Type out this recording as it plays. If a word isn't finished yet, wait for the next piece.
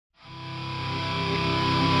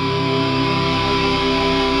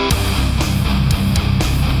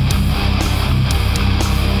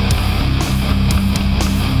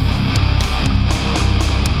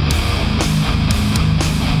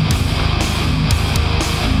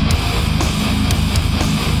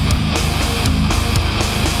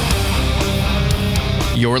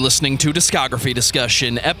You're listening to Discography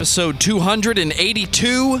Discussion, episode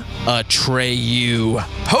 282, Atreyu,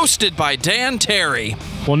 hosted by Dan Terry.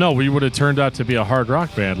 Well, no, we would have turned out to be a hard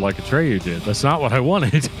rock band like Atreyu did. That's not what I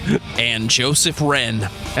wanted. And Joseph Wren,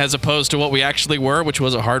 as opposed to what we actually were, which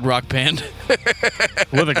was a hard rock band.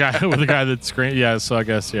 with a guy that's screaming. Yeah, so I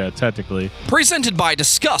guess, yeah, technically. Presented by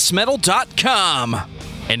DiscussMetal.com.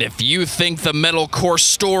 And if you think the metalcore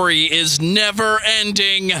story is never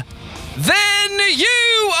ending, then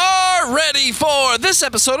you are ready for this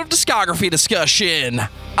episode of Discography Discussion.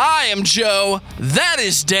 I am Joe. That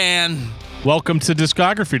is Dan. Welcome to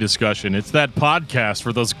Discography Discussion. It's that podcast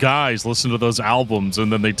where those guys listen to those albums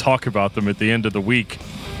and then they talk about them at the end of the week.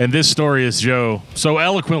 And this story, as Joe so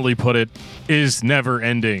eloquently put it, is never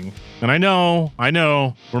ending. And I know,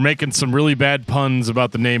 we're making some really bad puns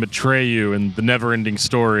about the name Atreyu and the never-ending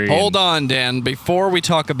story. Hold on, Dan. Before we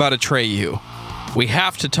talk about Atreyu, we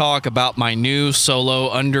have to talk about my new solo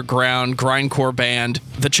underground grindcore band,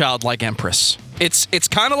 The Childlike Empress. It's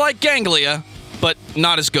kind of like Ganglia, but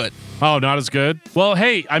not as good. Oh, not as good? Well,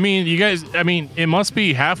 hey, you guys, it must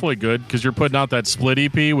be halfway good because you're putting out that split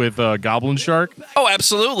EP with Goblin Shark. Oh,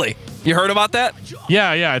 absolutely. You heard about that?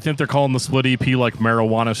 Yeah, I think they're calling the split EP like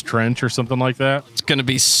Marijuana's Trench or something like that. It's going to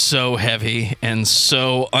be so heavy and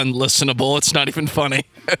so unlistenable, it's not even funny.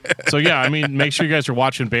 So, yeah, make sure you guys are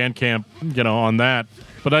watching Bandcamp, on that.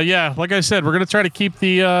 But yeah, like I said, we're gonna try to keep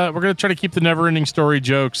the never-ending story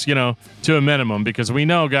jokes, to a minimum because we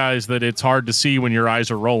know, guys, that it's hard to see when your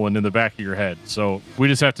eyes are rolling in the back of your head. So we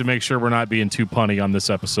just have to make sure we're not being too punny on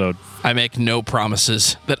this episode. I make no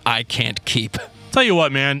promises that I can't keep. Tell you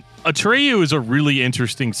what, man, Atreyu is a really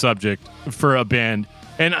interesting subject for a band,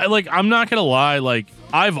 and I'm not gonna lie,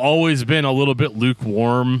 I've always been a little bit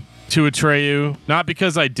lukewarm to Atreyu, not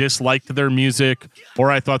because I disliked their music or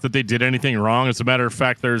I thought that they did anything wrong. As a matter of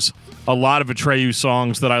fact, there's a lot of Atreyu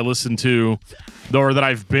songs that I listen to or that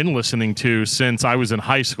I've been listening to since I was in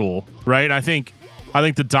high school, right? I think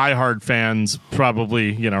the diehard fans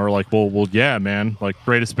probably, are like, well, yeah, man,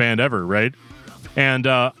 greatest band ever, right? And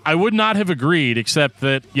I would not have agreed, except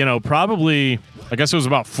that, probably, I guess it was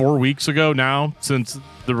about 4 weeks ago now, since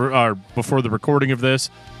before the recording of this,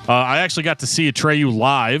 I actually got to see Atreyu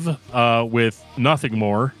live with Nothing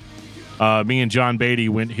More. Me and John Beatty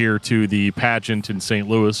went here to the pageant in St.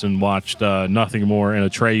 Louis and watched Nothing More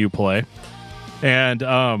and Atreyu play. And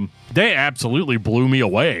they absolutely blew me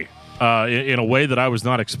away in a way that I was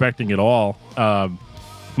not expecting at all.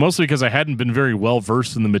 Mostly because I hadn't been very well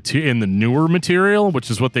versed in the newer material, which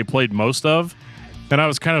is what they played most of. And I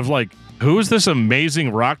was kind of like, who is this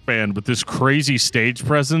amazing rock band with this crazy stage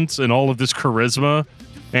presence and all of this charisma?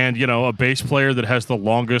 And, a bass player that has the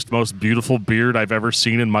longest, most beautiful beard I've ever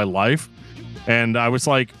seen in my life. And I was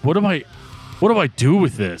like, what do I do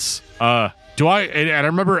with this? And I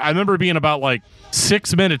remember being about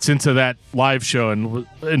 6 minutes into that live show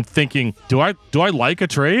and thinking, do I like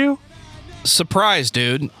Atreyu? Surprise,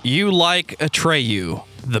 dude. You like Atreyu,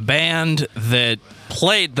 the band that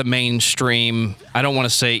played the mainstream, I don't want to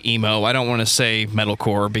say emo, I don't want to say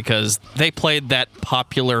metalcore, because they played that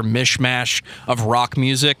popular mishmash of rock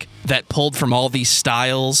music that pulled from all these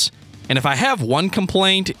styles. And if I have one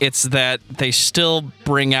complaint, it's that they still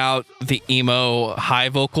bring out the emo high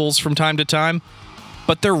vocals from time to time.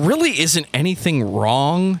 But there really isn't anything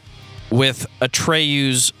wrong with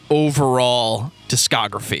Atreyu's overall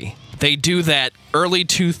discography. They do that early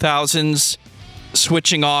 2000s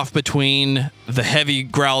switching off between the heavy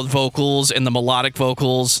growled vocals and the melodic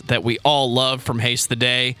vocals that we all love from Haste the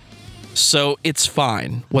Day. So it's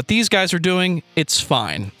fine. What these guys are doing, it's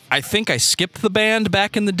fine. I think I skipped the band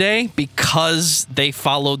back in the day because they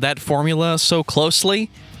followed that formula so closely.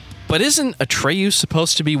 But isn't Atreyu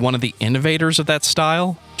supposed to be one of the innovators of that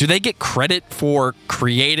style? Do they get credit for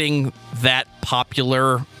creating that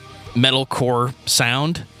popular metalcore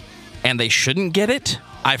sound? And they shouldn't get it?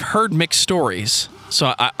 I've heard mixed stories,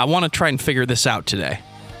 so I want to try and figure this out today.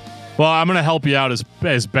 Well, I'm going to help you out as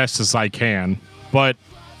best as I can, but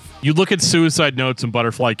you look at Suicide Notes and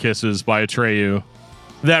Butterfly Kisses by Atreyu.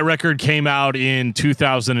 That record came out in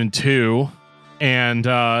 2002, and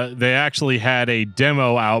they actually had a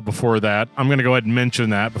demo out before that. I'm going to go ahead and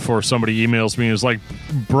mention that before somebody emails me and is like,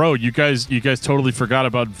 bro, you guys totally forgot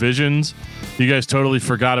about Visions. You guys totally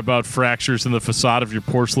forgot about Fractures in the Facade of Your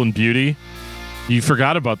Porcelain Beauty. You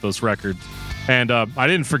forgot about those records. And I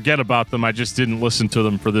didn't forget about them. I just didn't listen to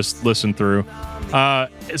them for this listen through.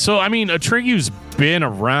 Atreyu's been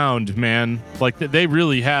around, man. They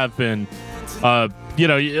really have been. A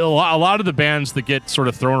lot of the bands that get sort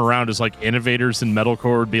of thrown around as innovators in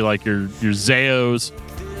metalcore would be your Zeos,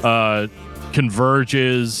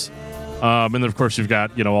 Converges, And then, of course, you've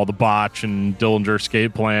got, all the Botch and Dillinger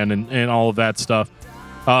Escape Plan and all of that stuff.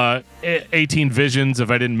 18 Visions,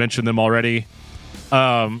 if I didn't mention them already.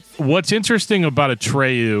 What's interesting about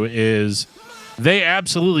Atreyu is they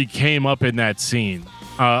absolutely came up in that scene.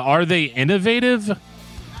 Are they innovative?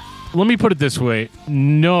 Let me put it this way.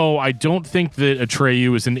 No, I don't think that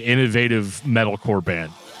Atreyu is an innovative metalcore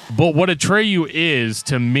band. But what Atreyu is,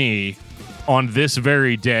 to me, on this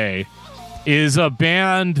very day, is a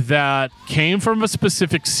band that came from a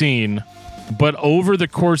specific scene, but over the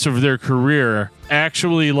course of their career,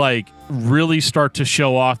 actually, really start to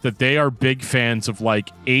show off that they are big fans of,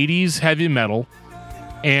 80s heavy metal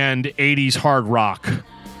and 80s hard rock.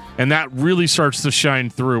 And that really starts to shine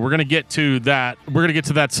through. We're going to get to that. We're going to get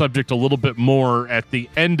to that subject a little bit more at the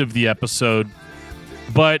end of the episode.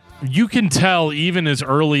 But you can tell, even as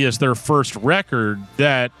early as their first record,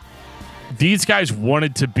 that these guys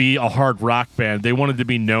wanted to be a hard rock band. They wanted to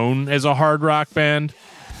be known as a hard rock band.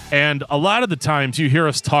 And a lot of the times you hear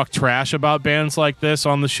us talk trash about bands like this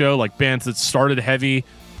on the show, like bands that started heavy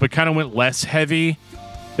but kind of went less heavy.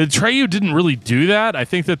 Atreyu didn't really do that. I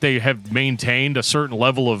think that they have maintained a certain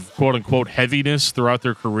level of quote-unquote heaviness throughout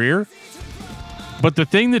their career. But the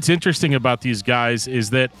thing that's interesting about these guys is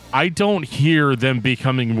that I don't hear them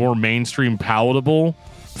becoming more mainstream palatable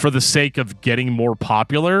for the sake of getting more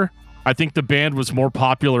popular. I think the band was more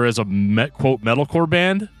popular as a quote metalcore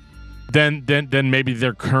band than maybe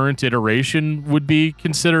their current iteration would be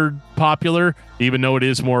considered popular, even though it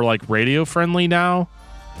is more radio friendly now.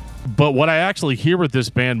 But what I actually hear with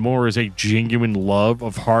this band more is a genuine love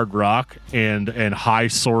of hard rock and high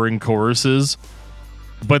soaring choruses.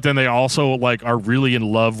 But then they also are really in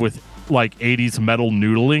love with 80s metal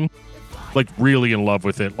noodling, really in love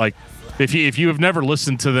with it. If you have never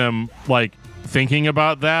listened to them thinking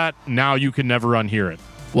about that, now you can never unhear it.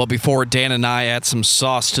 Well, before Dan and I add some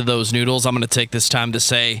sauce to those noodles, I'm going to take this time to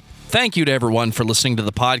say thank you to everyone for listening to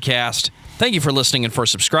the podcast. Thank you for listening and for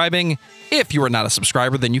subscribing. If you are not a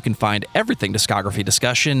subscriber, then you can find everything Discography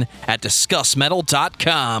Discussion at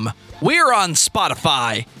DiscussMetal.com. We're on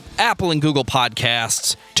Spotify, Apple and Google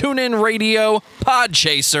Podcasts, TuneIn Radio,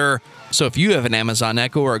 Podchaser. So if you have an Amazon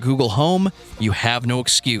Echo or a Google Home, you have no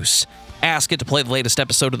excuse. Ask it to play the latest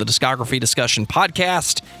episode of the Discography Discussion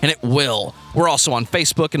podcast, and it will. We're also on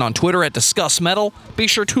Facebook and on Twitter at Discuss Metal. Be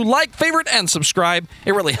sure to like, favorite, and subscribe.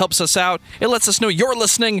 It really helps us out. It lets us know you're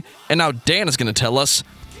listening. And now Dan is going to tell us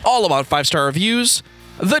all about 5-star reviews,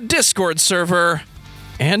 the Discord server,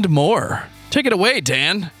 and more. Take it away,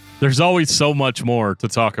 Dan. There's always so much more to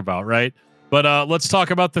talk about, right? But let's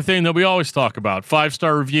talk about the thing that we always talk about,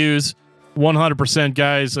 5-star reviews. 100%,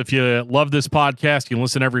 guys. If you love this podcast, you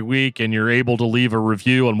listen every week, and you're able to leave a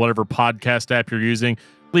review on whatever podcast app you're using,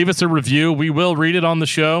 leave us a review. We will read it on the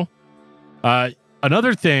show.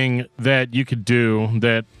 Another thing that you could do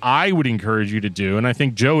that I would encourage you to do, and I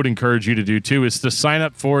think Joe would encourage you to do too, is to sign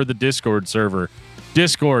up for the Discord server.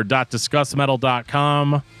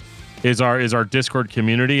 Discord.discussmetal.com is our Discord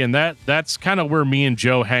community, and that's kind of where me and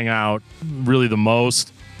Joe hang out really the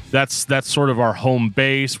most. That's sort of our home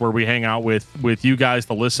base where we hang out with you guys,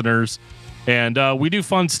 the listeners, and we do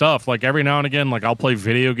fun stuff. Every now and again, I'll play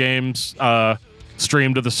video games,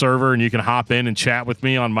 stream to the server, and you can hop in and chat with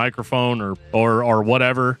me on microphone or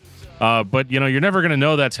whatever. But you're never going to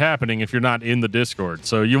know that's happening if you're not in the Discord.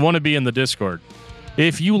 So you want to be in the Discord.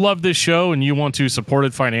 If you love this show and you want to support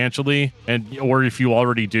it financially, or if you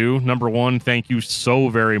already do, number one, thank you so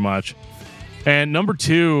very much. And number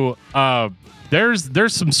two,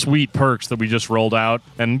 There's some sweet perks that we just rolled out,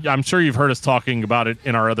 and I'm sure you've heard us talking about it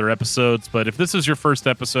in our other episodes, but if this is your first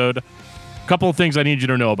episode, a couple of things I need you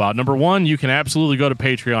to know about. Number one, you can absolutely go to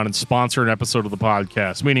Patreon and sponsor an episode of the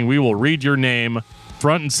podcast, meaning we will read your name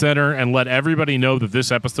front and center and let everybody know that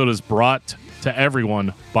this episode is brought to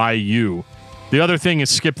everyone by you. The other thing is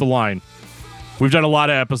skip the line. We've done a lot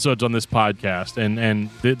of episodes on this podcast, and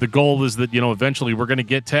the goal is that, eventually we're going to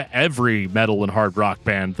get to every metal and hard rock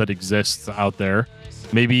band that exists out there.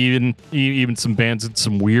 Maybe even some bands in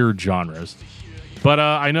some weird genres. But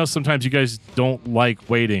I know sometimes you guys don't like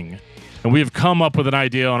waiting, and we have come up with an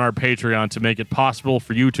idea on our Patreon to make it possible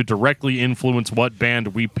for you to directly influence what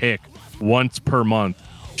band we pick once per month.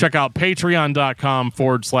 Check out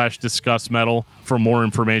patreon.com/discussmetal for more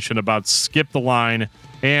information about Skip the Line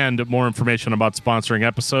and more information about sponsoring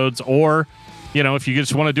episodes. Or, if you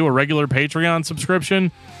just want to do a regular Patreon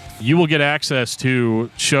subscription, you will get access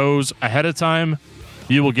to shows ahead of time.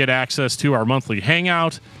 You will get access to our monthly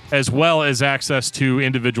hangout, as well as access to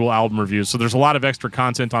individual album reviews. So there's a lot of extra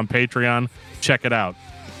content on Patreon. Check it out.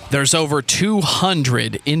 There's over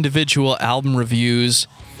 200 individual album reviews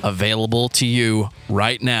available to you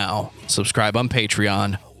right now. Subscribe on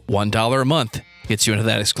Patreon. $1 a month gets you into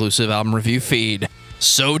that exclusive album review feed.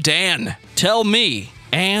 So, Dan, tell me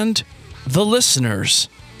and the listeners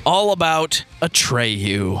all about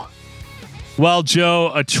Atreyu. Well,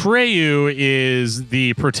 Joe, Atreyu is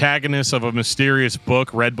the protagonist of a mysterious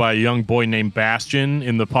book read by a young boy named Bastian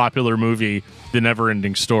in the popular movie The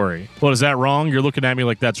Neverending Story. What, is that wrong? You're looking at me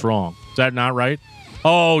like that's wrong. Is that not right?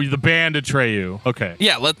 Oh, the band Atreyu. Okay.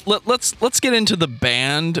 Yeah, let's get into the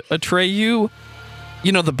band Atreyu.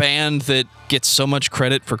 You know, the band that gets so much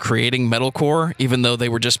credit for creating metalcore, even though they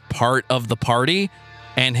were just part of the party,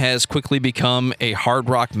 and has quickly become a hard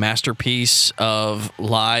rock masterpiece of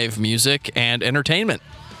live music and entertainment.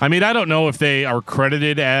 I mean, I don't know if they are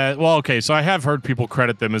credited as... Well, okay, so I have heard people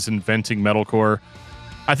credit them as inventing metalcore.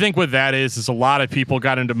 I think what that is a lot of people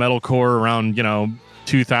got into metalcore around,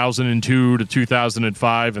 2002 to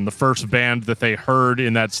 2005, and the first band that they heard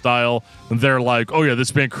in that style, they're like, oh yeah,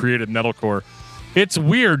 this band created metalcore. It's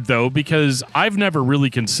weird, though, because I've never really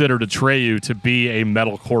considered Atreyu to be a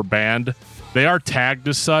metalcore band. They are tagged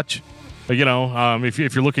as such. If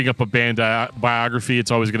you're looking up a band biography,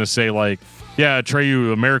 it's always going to say, like, yeah,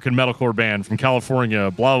 Atreyu, American metalcore band from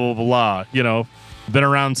California, blah, blah, blah, blah, been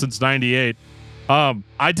around since 98.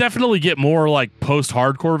 I definitely get more, like,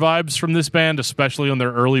 post-hardcore vibes from this band, especially on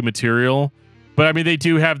their early material. But, I mean, they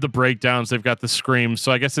do have the breakdowns. They've got the screams,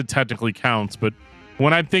 so I guess it technically counts. But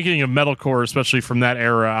when I'm thinking of metalcore, especially from that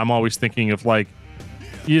era, I'm always thinking of, like,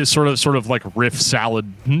 sort of like riff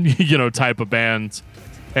salad, type of bands.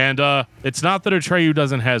 And it's not that Atreyu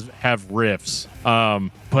doesn't have riffs,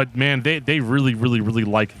 but man, they really, really, really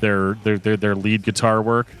like their lead guitar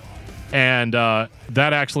work, and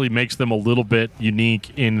that actually makes them a little bit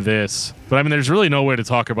unique in this. But I mean, there's really no way to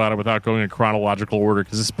talk about it without going in chronological order,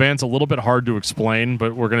 because this band's a little bit hard to explain,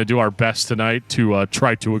 but we're going to do our best tonight to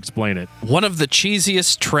try to explain it. One of the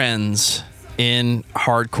cheesiest trends in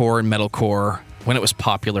hardcore and metalcore when it was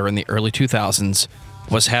popular in the early 2000s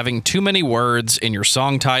was having too many words in your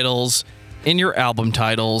song titles, in your album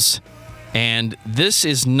titles, and this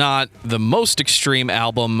is not the most extreme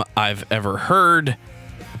album I've ever heard,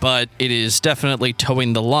 but it is definitely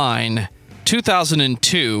towing the line.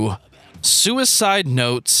 2002, Suicide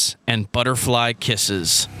Notes and Butterfly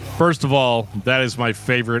Kisses. First of all, that is my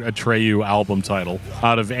favorite Atreyu album title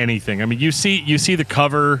out of anything. I mean, you see the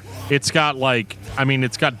cover. It's got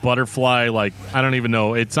it's got butterfly. Like, I don't even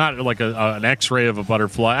know. It's not like an X-ray of a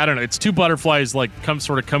butterfly. I don't know. It's two butterflies like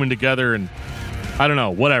coming together, and I don't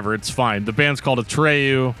know. Whatever. It's fine. The band's called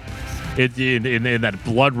Atreyu. In that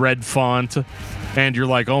blood red font, and you're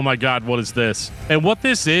like, oh my god, what is this? And what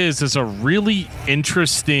this is a really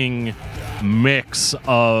interesting mix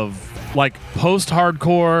of, like,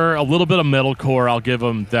 post-hardcore, a little bit of metalcore. I'll give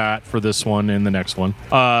them that for this one and the next one.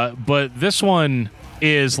 But this one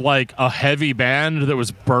is like a heavy band that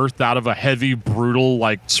was birthed out of a heavy, brutal,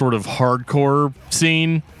 like, sort of hardcore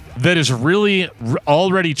scene that is really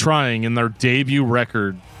already trying in their debut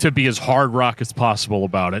record to be as hard rock as possible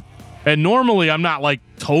about it. And normally I'm not, like,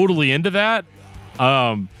 totally into that.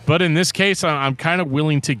 But in this case, I'm kind of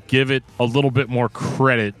willing to give it a little bit more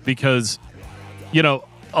credit because,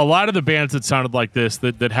 a lot of the bands that sounded like this,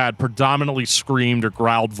 that had predominantly screamed or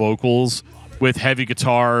growled vocals with heavy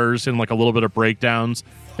guitars and, like, a little bit of breakdowns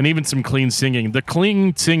and even some clean singing. The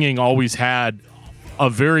clean singing always had a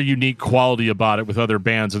very unique quality about it with other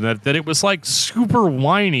bands, and that it was, like, super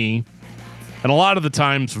whiny and a lot of the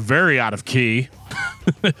times very out of key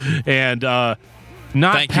and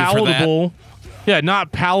not palatable. Yeah,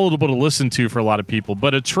 not palatable to listen to for a lot of people.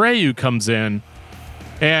 But Atreyu comes in,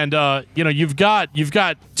 and you've got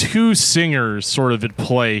two singers sort of at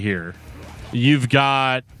play here. You've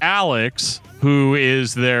got Alex, who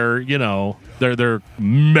is their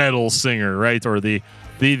metal singer, right, or the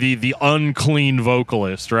unclean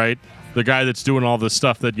vocalist, right, the guy that's doing all the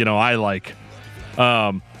stuff that I like.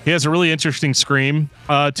 He has a really interesting scream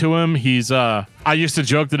to him. He's I used to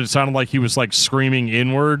joke that it sounded like he was, like, screaming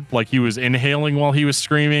inward, like he was inhaling while he was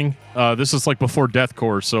screaming. This is, like, before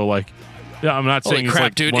deathcore, so, like, yeah, I'm not saying Holy crap,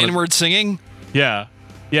 like dude, inward singing? Yeah.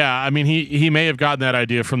 I mean, he may have gotten that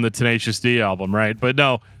idea from the Tenacious D album, right? But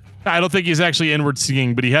no, I don't think he's actually inward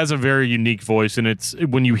singing, but he has a very unique voice, and it's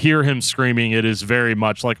when you hear him screaming, it is very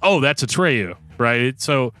much like, oh, that's Atreyu, right?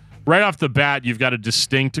 So right off the bat, you've got a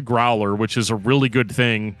distinct growler, which is a really good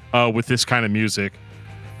thing with this kind of music.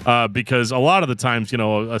 Because a lot of the times,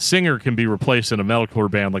 a singer can be replaced in a metalcore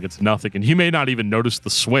band like it's nothing, and you may not even notice the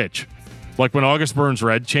switch. Like when August Burns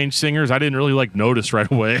Red changed singers, I didn't really, like, notice right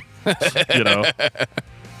away,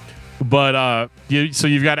 But so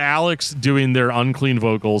you've got Alex doing their unclean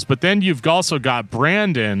vocals, but then you've also got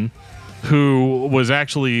Brandon, who was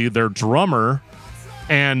actually their drummer,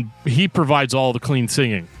 and he provides all the clean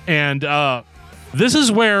singing. And this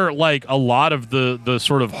is where like a lot of the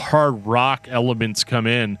sort of hard rock elements come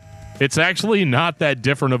in. It's actually not that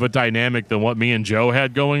different of a dynamic than what me and Joe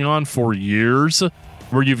had going on for years,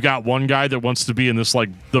 where you've got one guy that wants to be in this like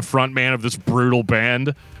the front man of this brutal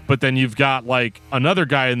band, but then you've got like another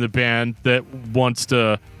guy in the band that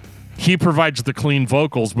he provides the clean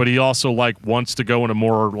vocals, but he also like wants to go in a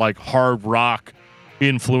more like hard rock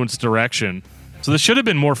influenced direction. So this should have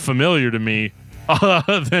been more familiar to me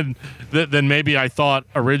than maybe I thought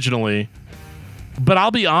originally. But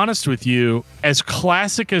I'll be honest with you, as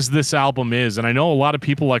classic as this album is, and I know a lot of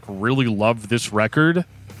people like really love this record,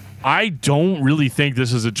 I don't really think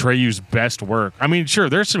this is Atreyu's best work. I mean, sure,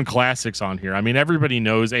 there's some classics on here. I mean, everybody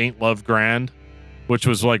knows Ain't Love Grand, which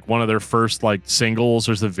was like one of their first like singles.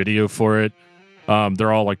 There's a video for it.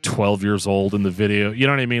 They're all like 12 years old in the video. You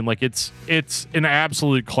know what I mean? Like it's an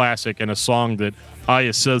absolute classic and a song that I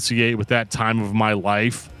associate with that time of my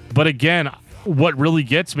life. But again, what really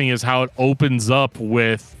gets me is how it opens up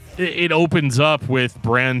with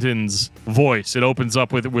Brandon's voice. It opens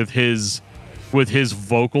up with his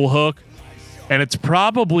vocal hook, and it's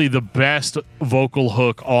probably the best vocal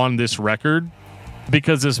hook on this record,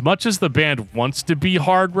 because as much as the band wants to be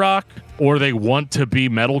hard rock or they want to be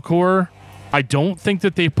metalcore, I don't think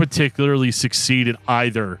that they particularly succeeded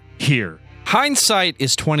either here. Hindsight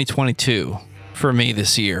is 2022 for me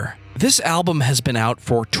this year. This album has been out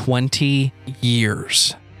for 20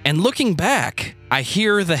 years. And looking back, I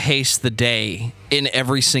hear the Haste the Day in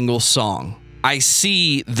every single song. I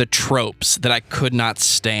see the tropes that I could not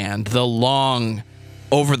stand, the long,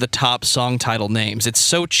 over-the-top song title names. It's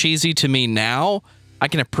so cheesy to me now, I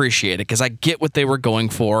can appreciate it because I get what they were going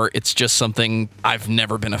for. It's just something I've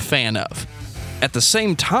never been a fan of. At the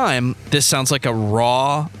same time, this sounds like a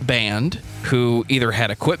raw band who either had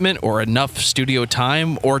equipment or enough studio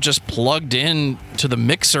time or just plugged in to the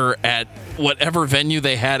mixer at whatever venue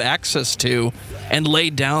they had access to and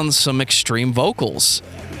laid down some extreme vocals.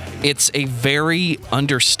 It's a very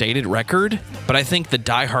understated record, but I think the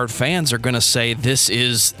diehard fans are going to say this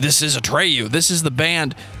is Atreyu. This is the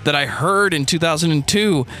band that I heard in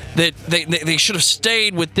 2002 that they should have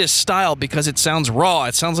stayed with this style because it sounds raw.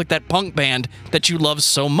 It sounds like that punk band that you love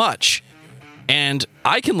so much. And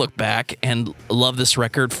I can look back and love this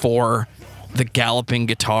record for the galloping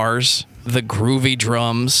guitars, the groovy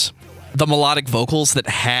drums, the melodic vocals that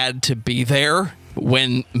had to be there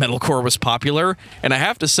when metalcore was popular. And I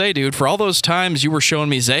have to say, dude, for all those times you were showing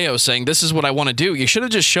me Zayo saying, this is what I want to do, you should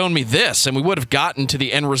have just shown me this, and we would have gotten to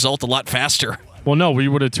the end result a lot faster. Well, no, we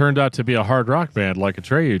would have turned out to be a hard rock band like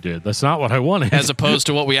Atreyu did. That's not what I wanted. As opposed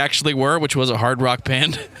to what we actually were, which was a hard rock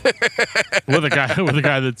band. with a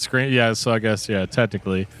guy that screamed. Yeah, so I guess, yeah,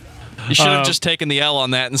 technically. You should have just taken the L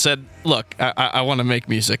on that and said, look, I want to make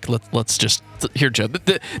music. Let's just, here, Joe.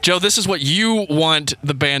 Joe, this is what you want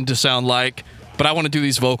the band to sound like, but I want to do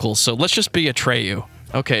these vocals, so let's just be Atreyu.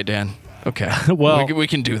 Okay, Dan. Okay. Well, we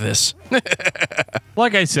can do this.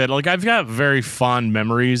 Like I said, like I've got very fond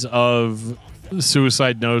memories of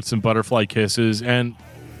Suicide Notes and Butterfly Kisses, and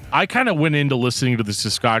I kind of went into listening to this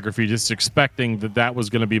discography just expecting that was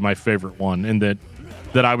going to be my favorite one, and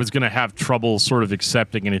that I was going to have trouble sort of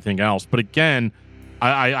accepting anything else. But again,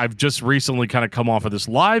 I've just recently kind of come off of this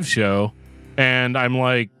live show, and I'm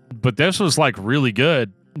like, but this was like really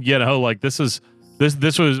good. You know, like this was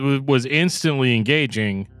instantly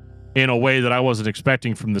engaging in a way that I wasn't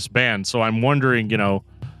expecting from this band. So I'm wondering, you know,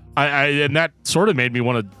 and that sort of made me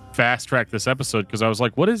want to fast track this episode, because I was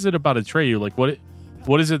like, what is it about Atreyu? Like,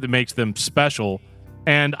 what is it that makes them special?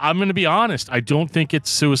 And I'm going to be honest, I don't think it's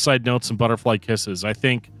Suicide Notes and Butterfly Kisses. I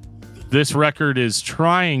think this record is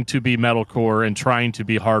trying to be metalcore and trying to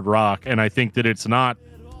be hard rock, and I think that it's not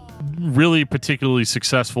really particularly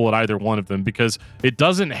successful at either one of them, because it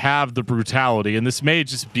doesn't have the brutality, and this may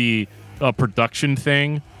just be a production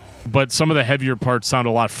thing, but some of the heavier parts sound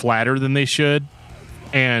a lot flatter than they should,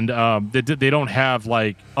 and they don't have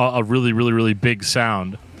like a really, really, really big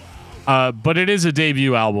sound. But it is a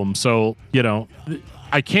debut album, so, you know,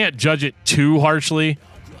 I can't judge it too harshly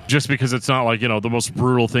just because it's not like, you know, the most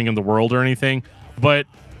brutal thing in the world or anything. But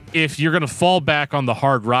if you're going to fall back on the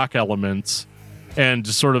hard rock elements and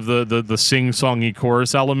just sort of the sing-songy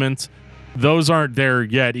chorus elements, those aren't there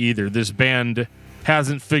yet either. This band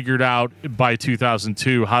hasn't figured out by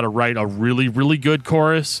 2002 how to write a really, really good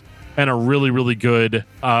chorus and a really, really good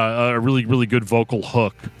vocal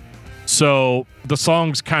hook. So the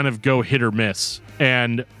songs kind of go hit or miss,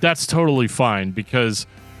 and that's totally fine, because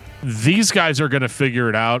these guys are going to figure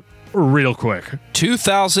it out real quick.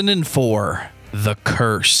 2004, The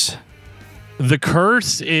Curse. The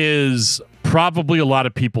Curse is probably a lot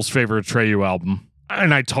of people's favorite Atreyu album,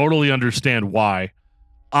 and I totally understand why.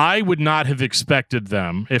 I would not have expected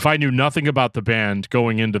them, if I knew nothing about the band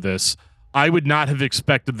going into this, I would not have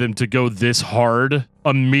expected them to go this hard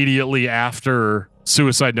immediately after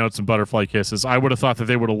Suicide Notes and Butterfly Kisses. I would have thought that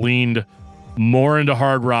they would have leaned more into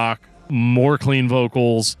hard rock, more clean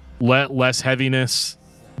vocals, less heaviness.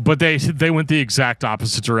 But they went the exact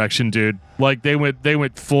opposite direction, dude. Like they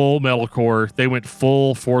went full metalcore. They went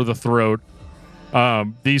full For the Throat.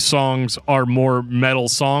 These songs are more metal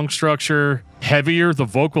song structure, heavier. The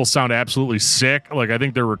vocals sound absolutely sick. Like I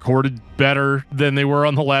think they're recorded better than they were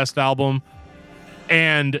on the last album.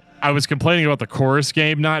 And I was complaining about the chorus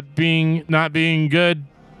game not being good.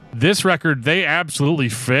 This record, they absolutely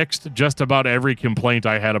fixed just about every complaint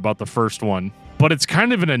I had about the first one. But it's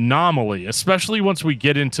kind of an anomaly, especially once we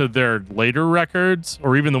get into their later records,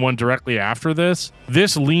 or even the one directly after this.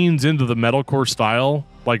 This leans into the metalcore style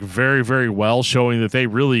like very, very well, showing that they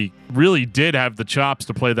really, really did have the chops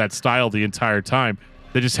to play that style the entire time.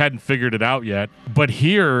 They just hadn't figured it out yet. But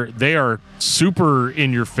here, they are super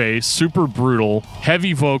in your face, super brutal,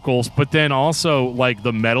 heavy vocals, but then also like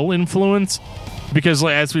the metal influence. Because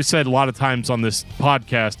as we said a lot of times on this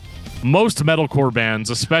podcast, most metalcore bands,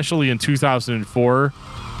 especially in 2004,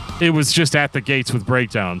 it was just at the gates with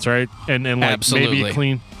breakdowns, right? And like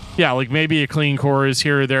Absolutely. maybe a clean chorus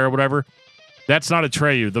here or there or whatever. That's not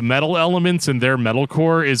Atreyu. The metal elements in their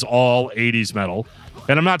metalcore is all 80s metal.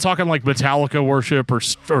 And I'm not talking like Metallica worship or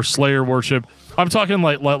Slayer worship. I'm talking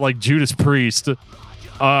like Judas Priest,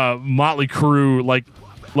 Motley Crue,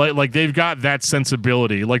 like they've got that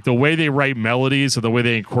sensibility. Like the way they write melodies or the way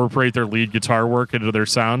they incorporate their lead guitar work into their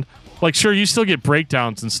sound. Like sure, you still get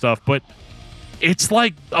breakdowns and stuff, but it's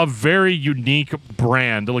like a very unique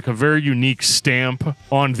brand, like a very unique stamp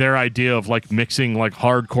on their idea of like mixing like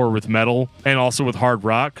hardcore with metal and also with hard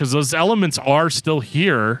rock, because those elements are still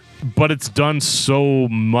here, but it's done so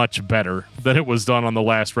much better than it was done on the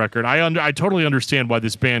last record. I totally understand why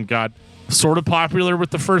this band got sort of popular with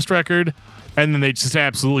the first record, and then they just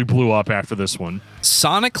absolutely blew up after this one.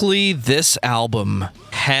 Sonically, this album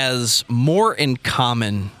has more in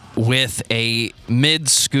common with a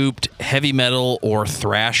mid-scooped heavy metal or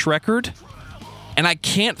thrash record, and I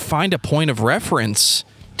can't find a point of reference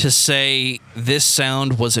to say this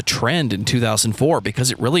sound was a trend in 2004,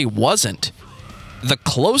 because it really wasn't. The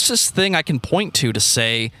closest thing I can point to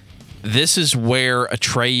say this is where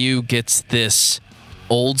Atreyu gets this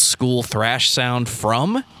old school thrash sound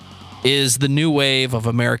from is the new wave of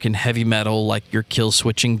American heavy metal, like your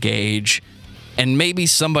Killswitch Engage. And maybe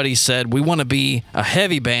somebody said, we want to be a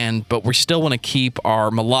heavy band, but we still want to keep our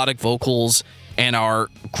melodic vocals and our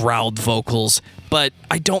growled vocals. But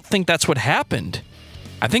I don't think that's what happened.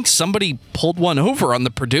 I think somebody pulled one over on the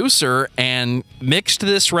producer and mixed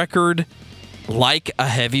this record like a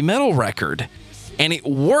heavy metal record. And it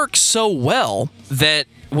works so well that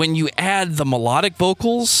when you add the melodic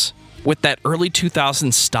vocals with that early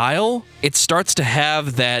 2000s style, it starts to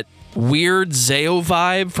have that weird Zao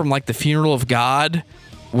vibe from like the Funeral of God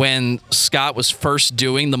when Scott was first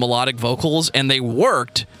doing the melodic vocals, and they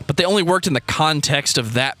worked, but they only worked in the context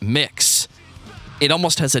of that mix. It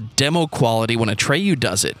almost has a demo quality when Atreyu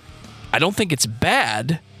does it. I don't think it's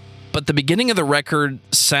bad, but the beginning of the record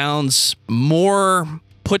sounds more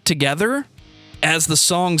put together. As the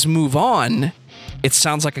songs move on, it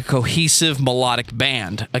sounds like a cohesive melodic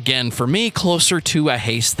band. Again, for me, closer to A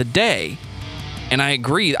Haste the Day. And I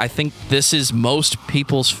agree, I think this is most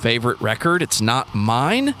people's favorite record. It's not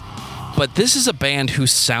mine, but this is a band who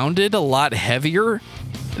sounded a lot heavier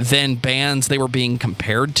than bands they were being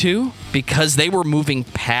compared to, because they were moving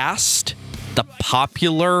past the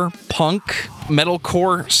popular punk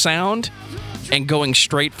metalcore sound and going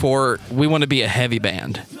straight for, we want to be a heavy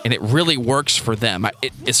band. And it really works for them.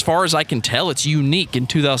 As far as I can tell, it's unique in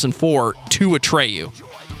 2004 to Atreyu.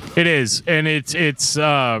 It is, and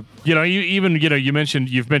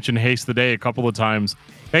you've mentioned Haste the Day a couple of times.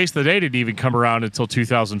 Haste the Day didn't even come around until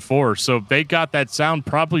 2004, so they got that sound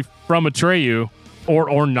probably from Atreyu,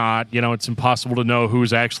 or not. It's impossible to know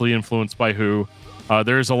who's actually influenced by who.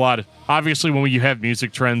 There's a lot. Obviously, when you have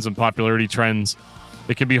music trends and popularity trends,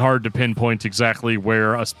 it can be hard to pinpoint exactly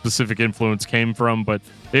where a specific influence came from. But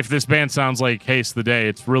if this band sounds like Haste the Day,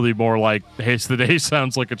 it's really more like Haste the Day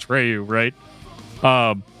sounds like Atreyu, right?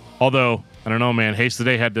 Although I don't know, man, Haste the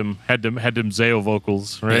Day had them Zao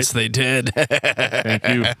vocals, right? Yes, they did.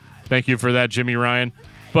 Thank you for that, Jimmy Ryan.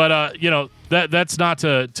 But that's not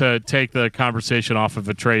to take the conversation off of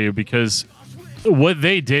Atreyu, because what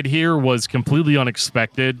they did here was completely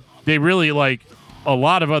unexpected. They really, like a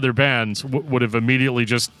lot of other bands, would have immediately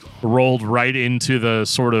just rolled right into the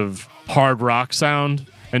sort of hard rock sound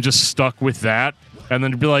and just stuck with that. And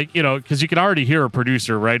then be like, because you can already hear a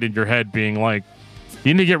producer right in your head being like,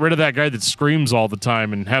 you need to get rid of that guy that screams all the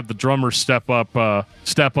time and have the drummer step up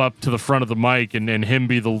to the front of the mic and him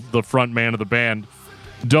be the front man of the band.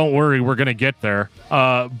 Don't worry, we're going to get there.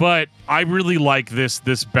 But I really like this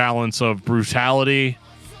balance of brutality,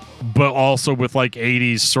 but also with like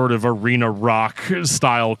 80s sort of arena rock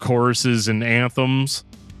style choruses and anthems.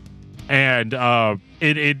 And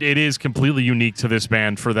it is completely unique to this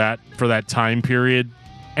band for that time period.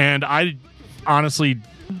 And I honestly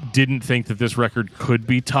didn't think that this record could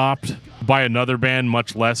be topped by another band,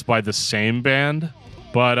 much less by the same band.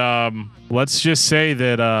 But let's just say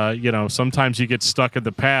that sometimes you get stuck in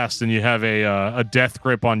the past and you have a death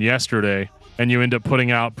grip on yesterday, and you end up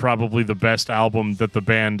putting out probably the best album that the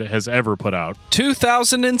band has ever put out.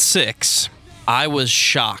 2006. I was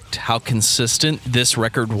shocked how consistent this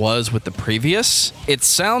record was with the previous. It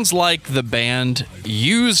sounds like the band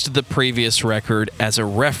used the previous record as a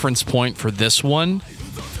reference point for this one,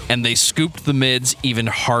 and they scooped the mids even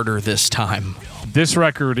harder this time. This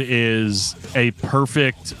record is a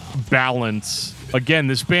perfect balance. Again,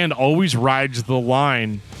 this band always rides the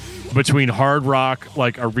line between hard rock,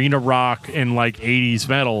 like arena rock, and like 80s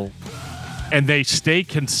metal. And they stay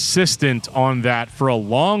consistent on that for a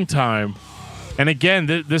long time. And again,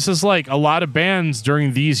 this is like a lot of bands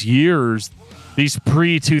during these years, these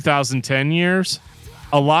pre-2010 years,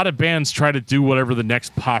 a lot of bands try to do whatever the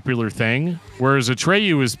next popular thing. Whereas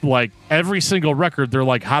Atreyu is like every single record, they're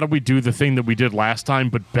like, how do we do the thing that we did last time,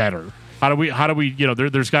 but better? How do we,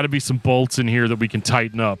 there's got to be some bolts in here that we can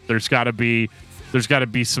tighten up. There's got to be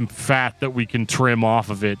some fat that we can trim off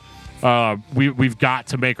of it. We've got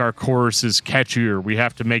to make our choruses catchier. We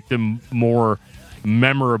have to make them more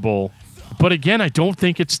memorable. But again, I don't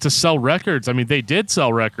think it's to sell records. I mean, they did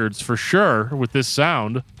sell records for sure with this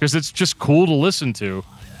sound because it's just cool to listen to,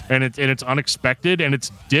 and it's unexpected and it's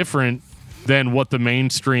different than what the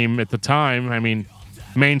mainstream at the time. I mean,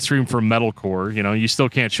 mainstream for metalcore. You still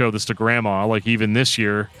can't show this to grandma like even this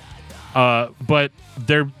year. But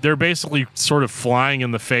they're basically sort of flying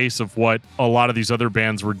in the face of what a lot of these other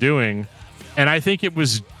bands were doing. And I think it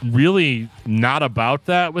was really not about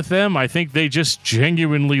that with them. I think they just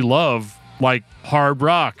genuinely love like hard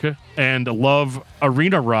rock and love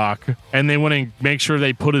arena rock, and they want to make sure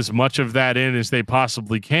they put as much of that in as they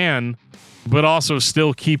possibly can, but also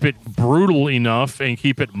still keep it brutal enough and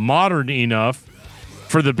keep it modern enough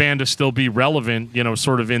for the band to still be relevant,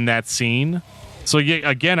 sort of in that scene. So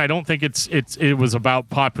again, I don't think it was about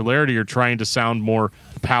popularity or trying to sound more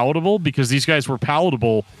palatable, because these guys were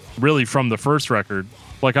palatable really from the first record.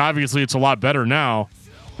 Like obviously it's a lot better now.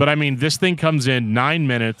 But I mean, this thing comes in 9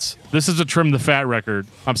 minutes. This is a Trim the Fat record.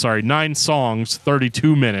 I'm sorry, 9 songs,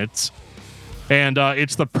 32 minutes. And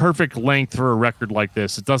it's the perfect length for a record like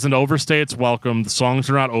this. It doesn't overstay its welcome. The songs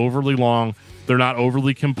are not overly long. They're not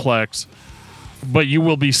overly complex. But you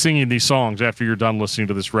will be singing these songs after you're done listening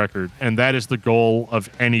to this record. And that is the goal of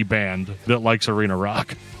any band that likes arena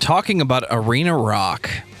rock. Talking about arena rock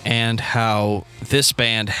and how this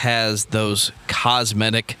band has those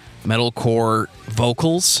cosmetic metalcore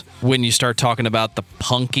vocals, when you start talking about the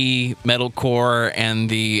punky metalcore and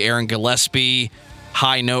the Aaron Gillespie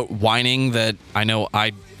high note whining that I know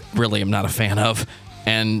I really am not a fan of,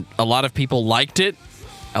 and a lot of people liked it,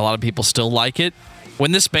 a lot of people still like it.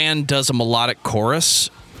 When this band does a melodic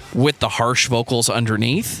chorus with the harsh vocals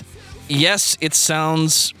underneath, yes, it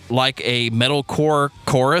sounds like a metalcore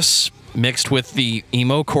chorus mixed with the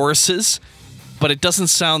emo choruses, but it doesn't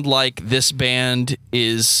sound like this band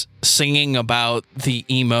is singing about the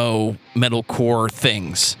emo metalcore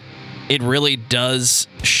things. It really does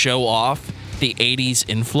show off the 80s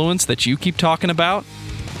influence that you keep talking about,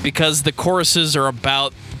 because the choruses are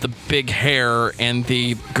about the big hair and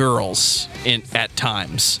the girls at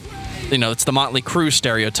times. It's the Motley Crue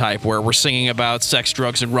stereotype where we're singing about sex,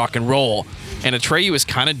 drugs, and rock and roll. And Atreyu is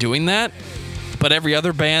kind of doing that. But every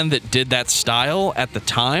other band that did that style at the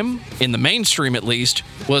time, in the mainstream at least,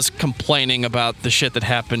 was complaining about the shit that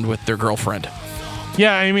happened with their girlfriend.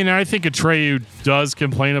 Yeah, I mean, I think Atreyu does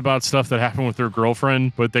complain about stuff that happened with their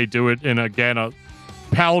girlfriend, but they do it in, again,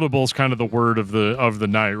 palatable is kind of the word of the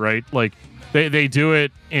night, right? Like, they do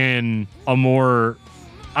it in a more,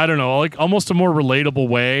 I don't know, like almost a more relatable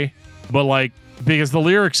way, but like, because the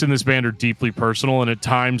lyrics in this band are deeply personal and at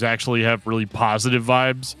times actually have really positive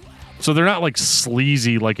vibes. So they're not like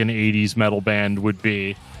sleazy like an 80s metal band would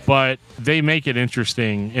be. but they make it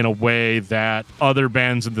interesting in a way that other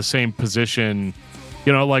bands in the same position,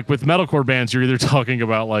 you know, like with metalcore bands, you're either talking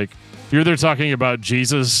about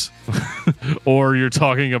Jesus or you're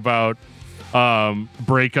talking about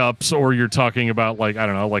breakups, or you're talking about like, I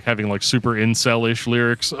don't know, like having like super incel-ish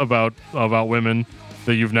lyrics about women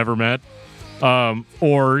that you've never met.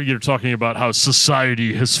 Or you're talking about how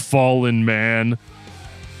society has fallen, man.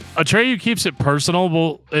 Atreyu keeps it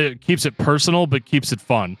personal, but keeps it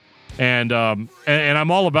fun. And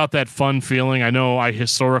I'm all about that fun feeling. I know I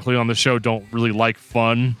historically on the show don't really like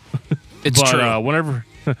fun. It's true. Whenever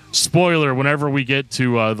we get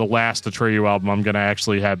to the last Atreyu album, I'm going to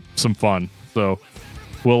actually have some fun. So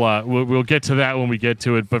we'll get to that when we get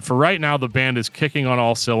to it. But for right now, the band is kicking on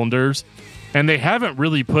all cylinders, and they haven't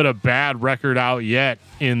really put a bad record out yet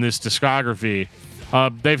in this discography.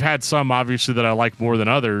 They've had some obviously that I like more than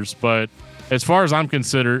others, but as far as I'm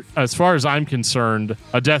concerned,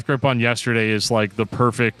 A Death Grip on Yesterday is like the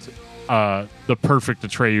perfect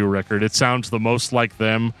Atreyu record. It sounds the most like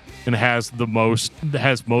them and has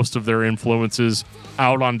most of their influences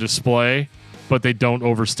out on display, but they don't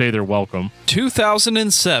overstay their welcome.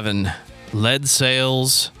 2007, Lead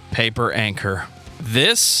Sails, Paper Anchor.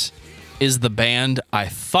 This is the band I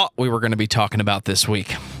thought we were going to be talking about this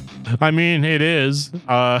week. I mean, it is.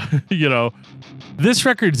 You know, this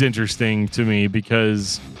record's interesting to me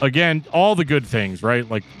because, again, all the good things, right?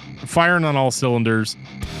 Like firing on all cylinders,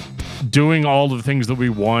 doing all the things that we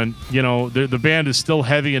want. You know, the band is still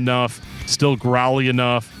heavy enough, still growly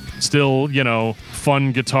enough, still, you know,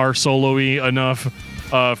 fun guitar solo-y enough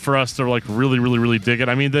for us to like really, really, really dig it.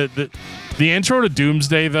 I mean, the intro to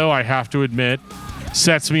Doomsday, though, I have to admit,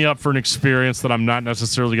 sets me up for an experience that I'm not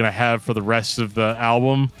necessarily going to have for the rest of the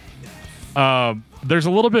album. There's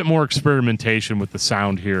a little bit more experimentation with the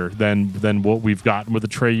sound here than what we've gotten with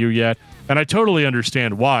Atreyu yet, and I totally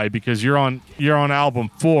understand why, because you're on album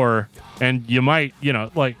 4, and you might, you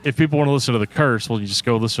know, like if people want to listen to The Curse, well, you just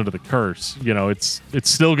go listen to The Curse. You know, it's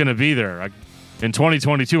still going to be there. In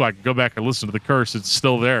 2022, I can go back and listen to The Curse. It's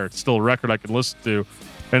still there. It's still a record I can listen to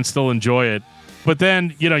and still enjoy it. But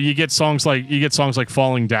then, you know, you get songs like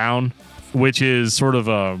Falling Down, which is sort of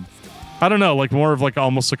a, I don't know, like more of like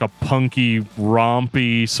almost like a punky,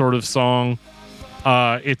 rompy sort of song.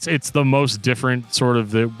 It's the most different sort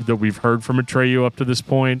of that we've heard from Atreyu up to this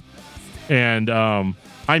point. And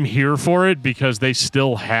I'm here for it because they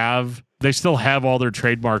still have all their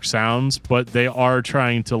trademark sounds, but they are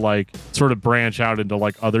trying to like sort of branch out into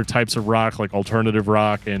like other types of rock, like alternative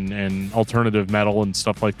rock and alternative metal and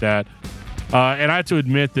stuff like that. And I have to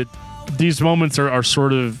admit that these moments are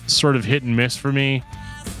sort of hit and miss for me.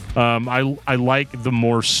 I like the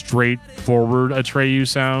more straightforward Atreyu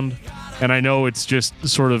sound, and I know it's just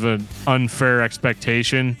sort of an unfair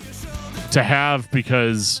expectation to have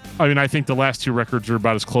because, I mean, I think the last 2 records are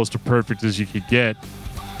about as close to perfect as you could get.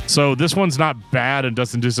 So this one's not bad and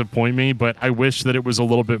doesn't disappoint me, but I wish that it was a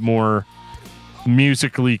little bit more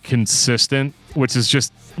musically consistent, which is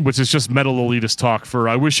just metal elitist talk for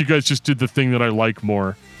I wish you guys just did the thing that I like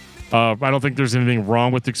more. I don't think there's anything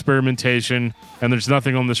wrong with experimentation, and there's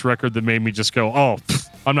nothing on this record that made me just go, oh,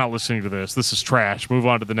 I'm not listening to this. This is trash. Move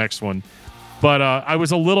on to the next one. But I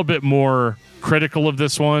was a little bit more critical of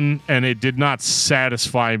this one, and it did not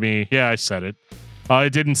satisfy me. Yeah, I said it.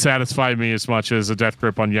 It didn't satisfy me as much as A Death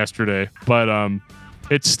Grip on Yesterday, but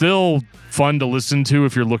it's still fun to listen to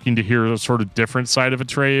if you're looking to hear a sort of different side of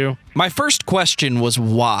Atreyu. My first question was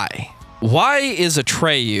why? Why is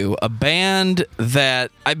Atreyu a band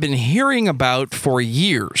that I've been hearing about for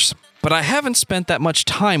years, but I haven't spent that much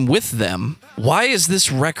time with them? Why is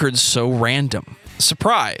this record so random?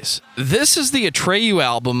 Surprise. This is the Atreyu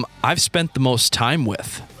album I've spent the most time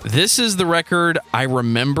with. This is the record I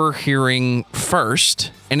remember hearing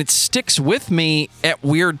first, and it sticks with me at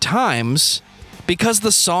weird times because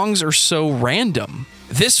the songs are so random.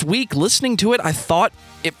 This week, listening to it, I thought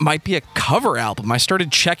it might be a cover album. I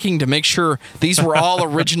started checking to make sure these were all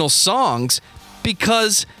original songs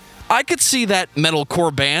because I could see that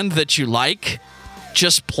metalcore band that you like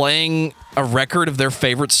just playing a record of their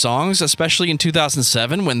favorite songs, especially in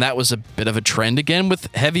 2007 when that was a bit of a trend again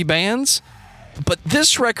with heavy bands. But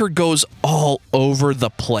this record goes all over the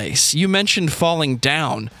place. You mentioned Falling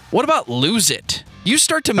Down. What about Lose It? You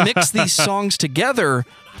start to mix these songs together,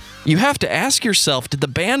 you have to ask yourself, did the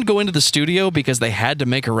band go into the studio because they had to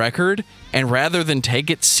make a record, and rather than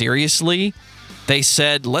take it seriously, they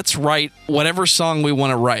said, let's write whatever song we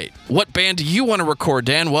want to write. What band do you want to record,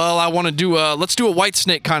 Dan? Well, I want to do let's do a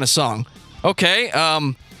Whitesnake kind of song. Okay,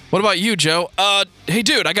 what about you, Joe? Hey,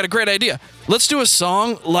 dude, I got a great idea. Let's do a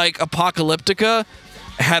song like Apocalyptica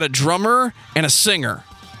had a drummer and a singer.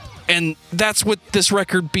 And that's what this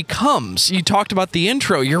record becomes. You talked about the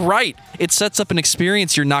intro. You're right. It sets up an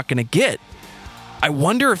experience you're not going to get. I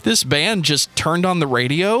wonder if this band just turned on the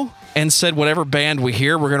radio and said, whatever band we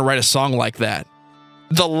hear, we're going to write a song like that.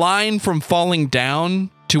 The line from Falling Down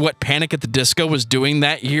to what Panic at the Disco was doing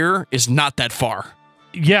that year is not that far.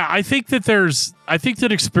 Yeah, I think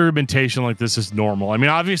that experimentation like this is normal. I mean,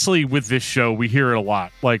 obviously with this show, we hear it a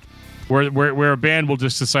lot. Like where a band will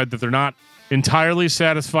just decide that they're not entirely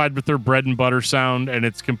satisfied with their bread and butter sound, and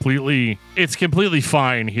it's completely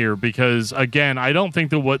fine here because, again, I don't think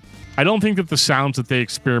that the sounds that they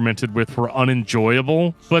experimented with were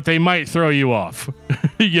unenjoyable, but they might throw you off.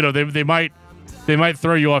 They might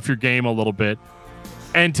throw you off your game a little bit.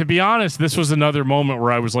 And to be honest, this was another moment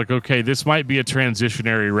where I was like, okay, this might be a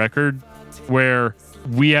transitionary record where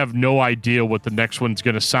we have no idea what the next one's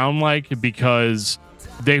going to sound like because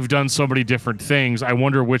they've done so many different things. I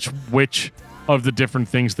wonder which of the different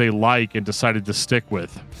things they like and decided to stick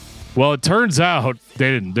with. Well, it turns out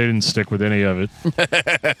they didn't stick with any of it.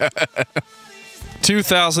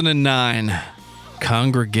 2009,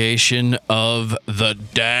 Congregation of the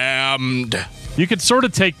Damned. You could sort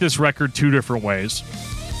of take this record two different ways.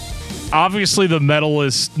 Obviously, the metal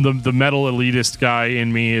elitist guy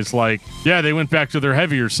in me is like, yeah, they went back to their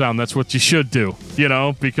heavier sound. That's what you should do,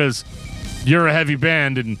 because you're a heavy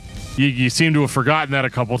band and you seem to have forgotten that a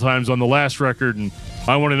couple times on the last record, and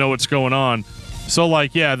I want to know what's going on. So,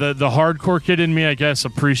 like, yeah, the hardcore kid in me, I guess,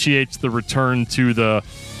 appreciates the return to the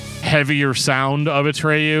heavier sound of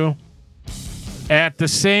Atreyu. At the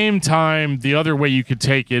same time, the other way you could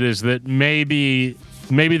take it is that maybe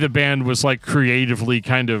the band was like creatively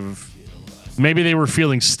maybe they were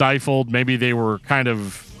feeling stifled, maybe they were kind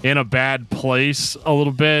of in a bad place a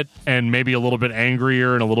little bit, and maybe a little bit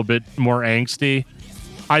angrier and a little bit more angsty.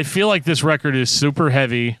 I feel like this record is super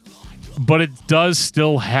heavy, but it does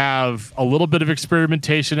still have a little bit of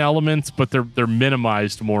experimentation elements, but they're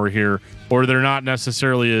minimized more here, or they're not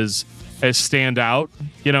necessarily as stand out.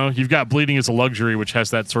 You've got Bleeding is a Luxury, which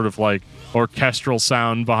has that sort of like orchestral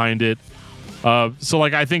sound behind it. So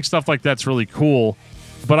like, I think stuff like that's really cool,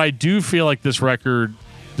 but I do feel like this record,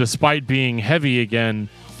 despite being heavy again,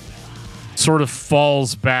 sort of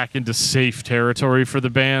falls back into safe territory for the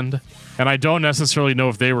band. And I don't necessarily know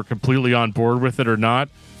if they were completely on board with it or not.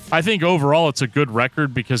 I think overall it's a good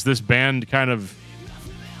record because this band kind of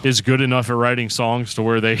is good enough at writing songs to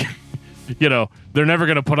where they they're never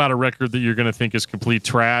going to put out a record that you're going to think is complete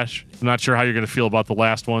trash. I'm not sure how you're going to feel about the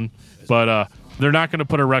last one, but they're not going to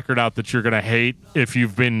put a record out that you're going to hate if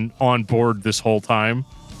you've been on board this whole time.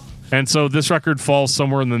 And so this record falls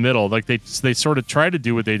somewhere in the middle. Like they sort of try to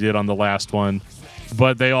do what they did on the last one,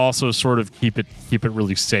 but they also sort of keep it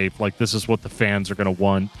really safe. Like, this is what the fans are going to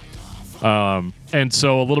want. And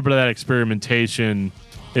so a little bit of that experimentation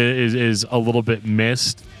is a little bit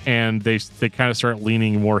missed, and they kind of start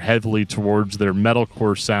leaning more heavily towards their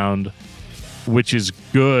metalcore sound, which is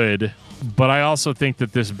good. But I also think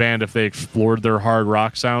that this band, if they explored their hard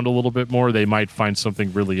rock sound a little bit more, they might find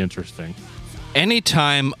something really interesting.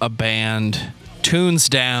 Anytime a band tunes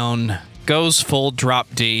down, goes full drop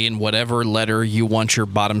D in whatever letter you want your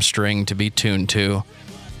bottom string to be tuned to,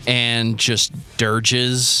 and just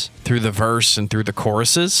dirges through the verse and through the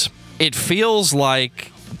choruses, it feels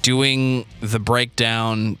like doing the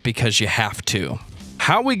breakdown because you have to.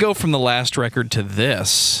 How we go from the last record to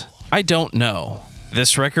this, I don't know.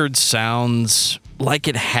 This record sounds like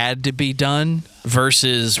it had to be done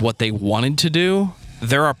versus what they wanted to do.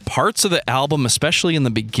 There are parts of the album, especially in the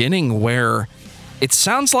beginning, where it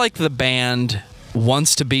sounds like the band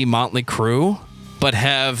wants to be Motley Crue, but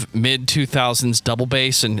have mid-2000s double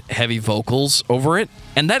bass and heavy vocals over it.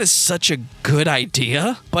 And that is such a good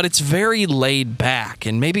idea, but it's very laid back,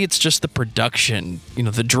 and maybe it's just the production.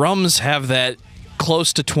 The drums have that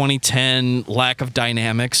close to 2010 lack of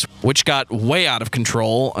dynamics, which got way out of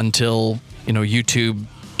control until, YouTube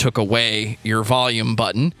took away your volume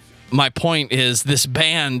button. My point is, this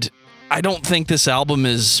band, I don't think this album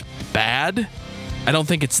is bad. I don't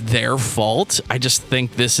think it's their fault. I just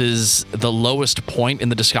think this is the lowest point in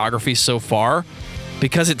the discography so far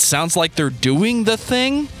because it sounds like they're doing the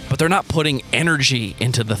thing, but they're not putting energy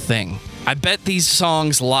into the thing. I bet these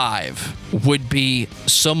songs live would be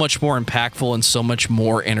so much more impactful and so much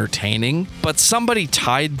more entertaining, but somebody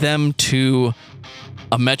tied them to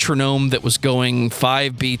a metronome that was going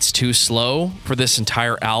 5 beats too slow for this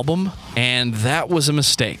entire album, and that was a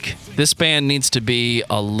mistake. This band needs to be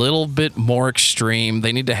a little bit more extreme.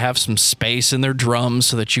 They need to have some space in their drums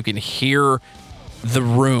so that you can hear the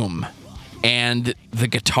room, and the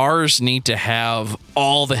guitars need to have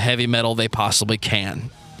all the heavy metal they possibly can.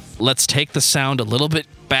 let's take the sound a little bit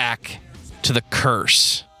back to the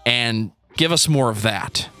Curse and give us more of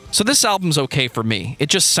that. So this album's okay for me. It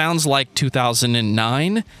just sounds like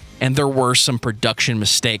 2009, and there were some production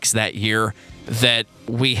mistakes that year that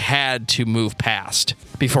we had to move past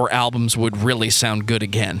before albums would really sound good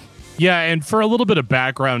again. Yeah, and for a little bit of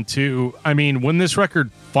background too, I mean, when this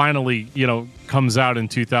record finally, comes out in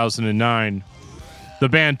 2009, the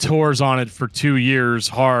band tours on it for 2 years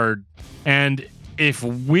hard, and if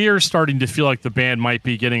we're starting to feel like the band might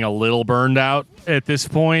be getting a little burned out at this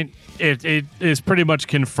point, it is pretty much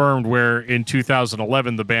confirmed where in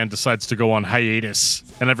 2011 the band decides to go on hiatus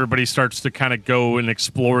and everybody starts to kind of go and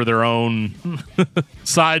explore their own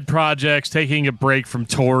side projects, taking a break from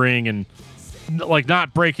touring and like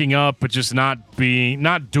not breaking up, but just not doing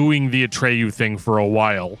the Atreyu thing for a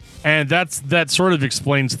while. And that sort of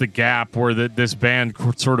explains the gap where this band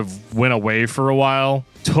sort of went away for a while,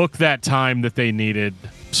 took that time that they needed,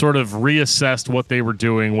 sort of reassessed what they were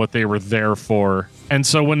doing, what they were there for. And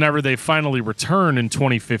so whenever they finally return in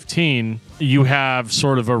 2015, you have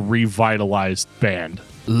sort of a revitalized band.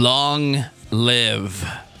 Long Live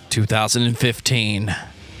 2015.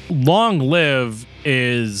 Long Live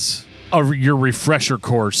is your refresher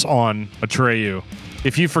course on Atreyu.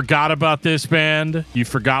 If you forgot about this band, you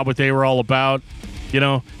forgot what they were all about,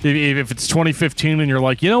 if it's 2015 and you're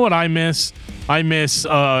like, you know what I miss? I miss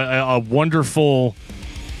a wonderful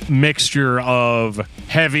mixture of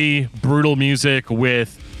heavy, brutal music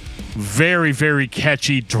with very, very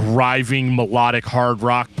catchy, driving, melodic hard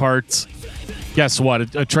rock parts. Guess what?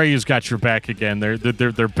 Atreyu's got your back again.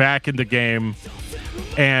 They're back in the game,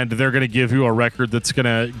 and they're going to give you a record that's going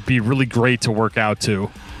to be really great to work out to.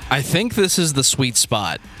 I think this is the sweet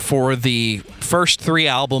spot for the first 3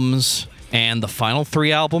 albums and the final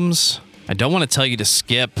 3 albums. I don't want to tell you to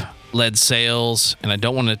skip Lead Sails, and I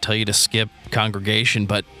don't want to tell you to skip Congregation,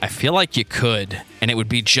 but I feel like you could, and it would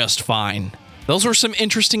be just fine. Those were some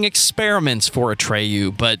interesting experiments for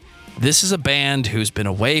Atreyu, but this is a band who's been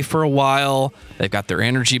away for a while. They've got their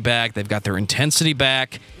energy back, they've got their intensity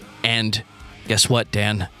back, and guess what,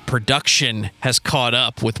 Dan? Production has caught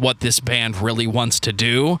up with what this band really wants to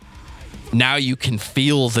do. Now you can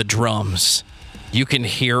feel the drums. You can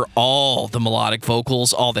hear all the melodic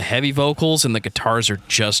vocals, all the heavy vocals, and the guitars are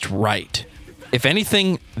just right. If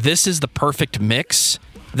anything, this is the perfect mix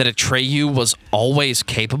that Atreyu was always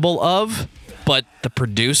capable of, but the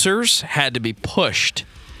producers had to be pushed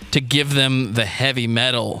to give them the heavy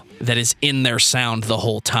metal that is in their sound the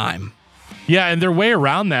whole time. Yeah, and their way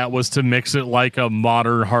around that was to mix it like a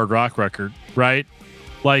modern hard rock record, right?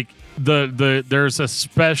 Like there's a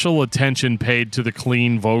special attention paid to the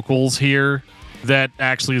clean vocals here that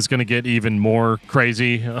actually is going to get even more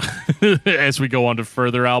crazy as we go on to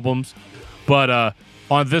further albums. But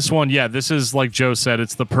on this one, yeah, this is, like Joe said,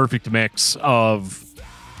 it's a perfect mix of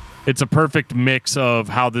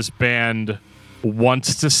how this band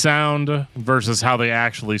wants to sound versus how they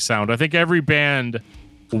actually sound. I think every band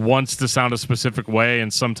wants to sound a specific way,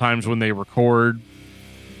 and sometimes when they record,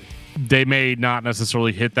 they may not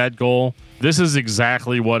necessarily hit that goal. This is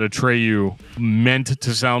exactly what Atreyu meant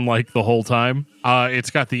to sound like the whole time. It's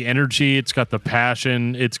got the energy, it's got the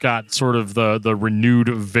passion, it's got sort of the renewed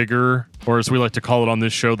vigor, or as we like to call it on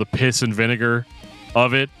this show, the piss and vinegar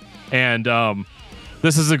of it. And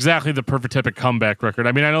this is exactly the perfect type of comeback record.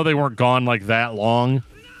 I mean, I know they weren't gone like that long,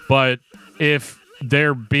 but if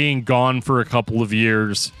they're being gone for a couple of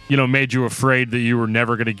years, made you afraid that you were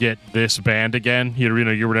never going to get this band again, you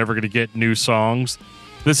were never going to get new songs,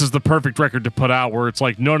 this is the perfect record to put out where it's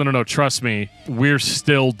like, no, trust me, we're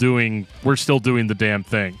still doing the damn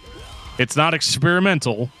thing. It's not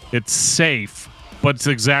experimental, it's safe, but it's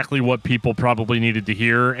exactly what people probably needed to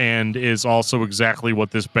hear, and is also exactly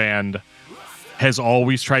what this band has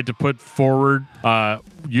always tried to put forward,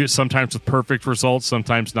 sometimes with perfect results,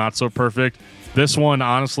 sometimes not so perfect. This one,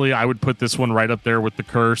 honestly, I would put this one right up there with The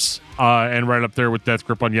Curse, and right up there with Death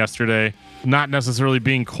Grip on Yesterday. Not necessarily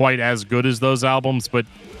being quite as good as those albums, but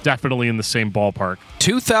definitely in the same ballpark.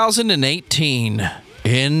 2018,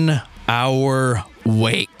 In Our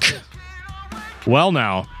Wake. Well,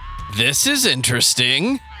 now. This is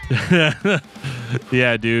interesting.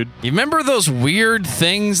 Yeah, dude. You remember those weird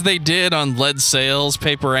things they did on Lead Sails,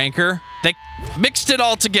 Paper Anchor? They mixed it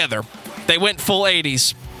all together. They went full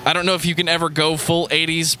 80s. I don't know if you can ever go full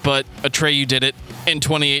 80s, but Atreyu did it in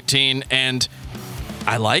 2018, and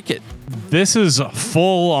I like it. This is a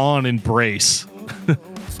full-on embrace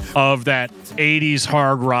of that 80s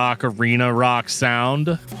hard rock, arena rock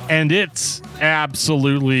sound, and it's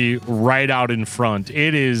absolutely right out in front.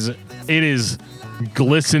 It is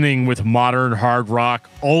glistening with modern hard rock,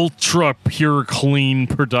 ultra pure clean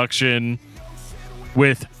production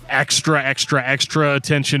with extra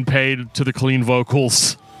attention paid to the clean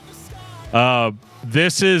vocals.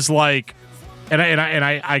 This is like, and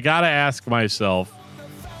I gotta ask myself,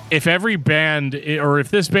 if every band, or if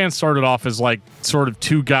this band started off as like sort of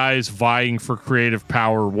two guys vying for creative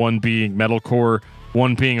power, one being metalcore,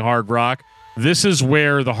 one being hard rock, this is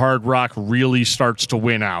where the hard rock really starts to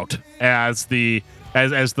win out as the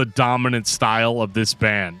dominant style of this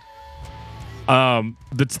band.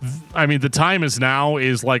 The Time Is Now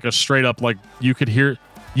is like a straight up, like you would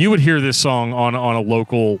hear this song on a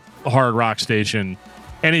local hard rock station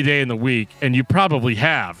any day in the week, and you probably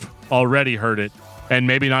have already heard it and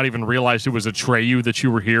maybe not even realized it was Atreyu that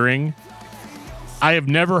you were hearing. I have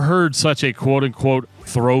never heard such a quote-unquote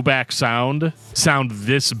throwback sound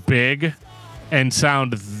this big and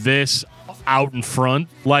sound this out in front.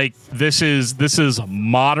 Like, this is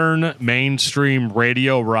modern mainstream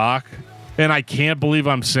radio rock, and I can't believe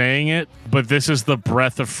I'm saying it, but this is the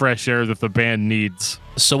breath of fresh air that the band needs.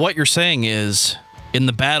 So what you're saying is, in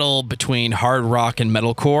the battle between hard rock and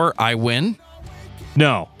metalcore, I win?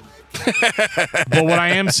 No. But what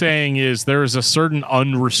I am saying is there is a certain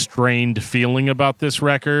unrestrained feeling about this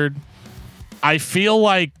record. I feel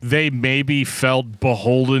like they maybe felt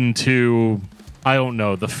beholden to, I don't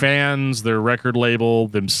know, the fans, their record label,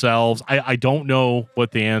 themselves. I don't know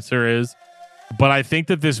what the answer is, but I think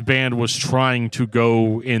that this band was trying to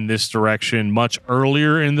go in this direction much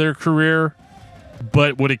earlier in their career,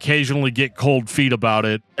 but would occasionally get cold feet about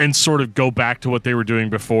it and sort of go back to what they were doing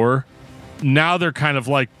before. Now they're kind of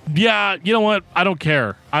like, yeah, you know what? I don't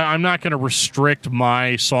care. I'm not going to restrict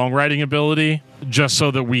my songwriting ability just so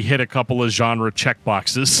that we hit a couple of genre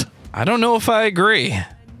checkboxes. I don't know if I agree.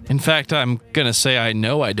 In fact, I'm going to say I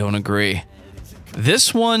know I don't agree.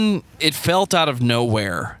 This one, it felt out of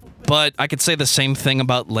nowhere. But I could say the same thing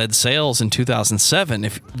about Lead Sails in 2007.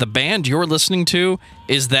 If the band you're listening to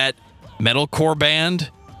is that metalcore band,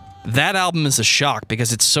 that album is a shock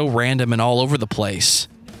because it's so random and all over the place.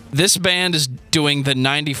 This band is doing the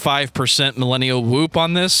 95% millennial whoop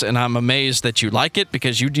on this, and I'm amazed that you like it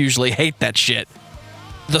because you'd usually hate that shit.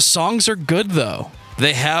 The songs are good, though.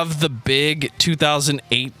 They have the big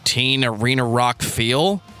 2018 arena rock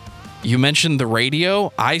feel. You mentioned the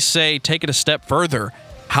radio. I say take it a step further.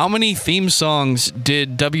 How many theme songs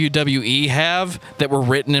did WWE have that were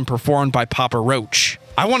written and performed by Papa Roach?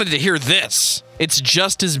 I wanted to hear this. It's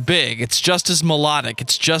just as big, it's just as melodic,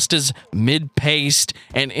 it's just as mid-paced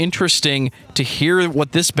and interesting to hear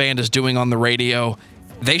what this band is doing on the radio.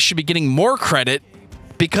 They should be getting more credit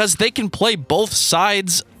because they can play both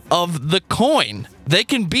sides of the coin. They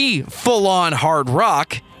can be full-on hard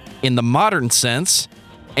rock in the modern sense,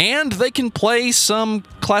 and they can play some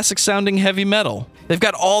classic-sounding heavy metal. They've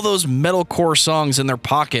got all those metalcore songs in their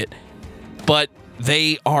pocket, but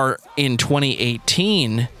they are, in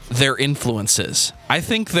 2018, their influences. I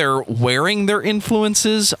think they're wearing their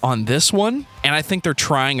influences on this one, and I think they're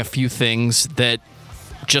trying a few things that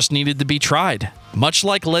just needed to be tried. Much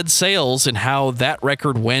like Lead Sails and how that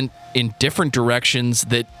record went in different directions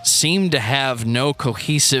that seemed to have no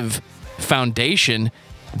cohesive foundation,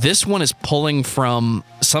 this one is pulling from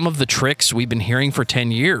some of the tricks we've been hearing for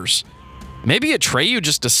 10 years. Maybe Atreyu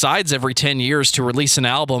just decides every 10 years to release an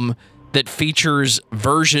album that features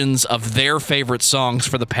versions of their favorite songs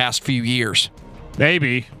for the past few years.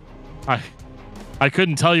 Maybe. I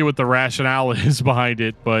couldn't tell you what the rationale is behind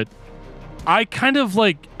it, but I kind of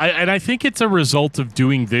like, I think it's a result of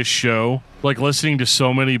doing this show, like listening to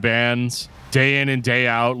so many bands day in and day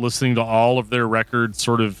out, listening to all of their records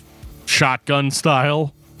sort of shotgun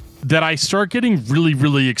style, that I start getting really,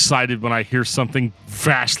 really excited when I hear something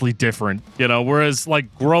vastly different, you know, whereas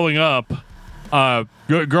like growing up, I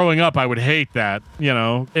would hate that, you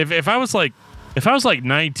know. If I was like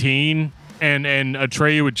 19 and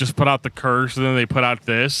Atreyu would just put out The Curse and then they put out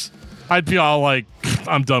this, I'd be all like,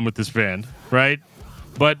 I'm done with this band, right?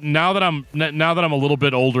 But now that I'm a little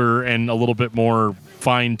bit older and a little bit more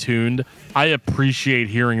fine-tuned, I appreciate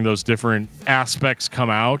hearing those different aspects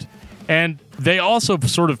come out. And they also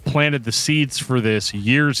sort of planted the seeds for this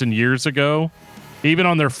years and years ago. Even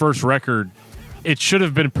on their first record, it should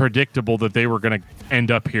have been predictable that they were going to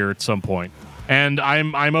end up here at some point. And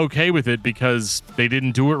I'm okay with it because they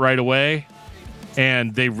didn't do it right away,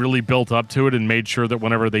 and they really built up to it and made sure that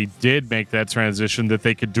whenever they did make that transition that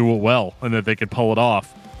they could do it well and that they could pull it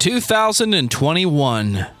off.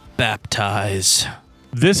 2021, Baptize.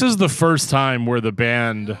 This is the first time where the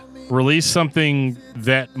band release something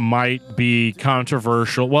that might be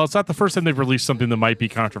controversial. Well, it's not the first time they've released something that might be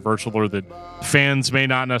controversial or that fans may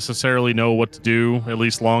not necessarily know what to do, at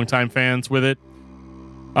least longtime fans with it.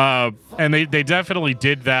 And they definitely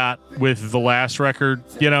did that with the last record.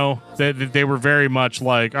 You know, they were very much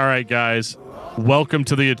like, all right, guys, welcome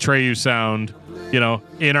to the Atreyu sound. You know,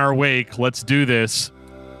 in our wake, let's do this.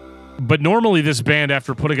 But normally this band,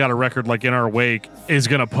 after putting out a record like In Our Wake, is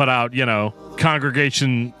going to put out, you know,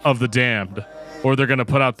 Congregation of the Damned, or they're going to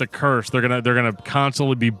put out The Curse. They're going to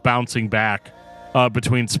constantly be bouncing back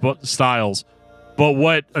between styles. But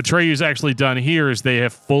what Atreyu's actually done here is they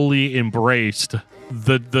have fully embraced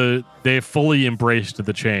the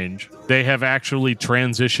change. They have actually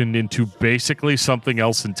transitioned into basically something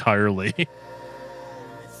else entirely.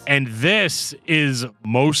 And this is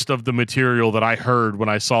most of the material that I heard when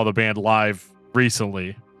I saw the band live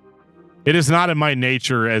recently. It is not in my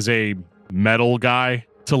nature as a metal guy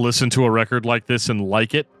to listen to a record like this and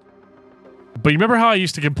like it. But you remember how I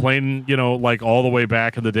used to complain, you know, like all the way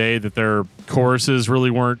back in the day that their choruses really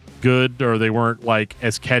weren't good or they weren't like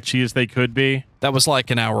as catchy as they could be? That was like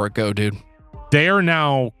an hour ago, dude. They are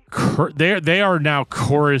now chorus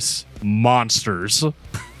monsters.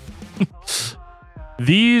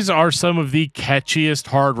 These are some of the catchiest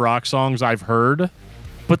hard rock songs I've heard.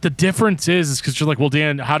 But the difference is because you're like, well,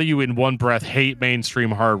 Dan, how do you in one breath hate mainstream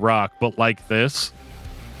hard rock, but like this?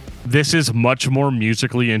 This is much more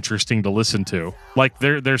musically interesting to listen to. Like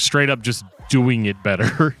they're straight up just doing it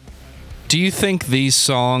better. Do you think these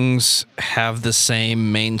songs have the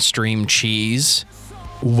same mainstream cheese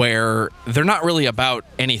where they're not really about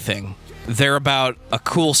anything? They're about a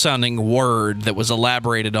cool sounding word that was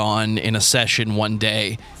elaborated on in a session one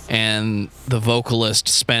day, and the vocalist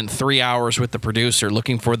spent 3 hours with the producer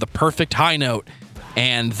looking for the perfect high note,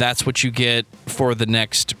 and that's what you get for the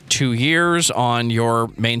next 2 years on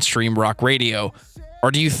your mainstream rock radio?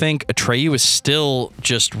 Or do you think Atreyu is still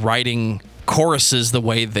just writing choruses the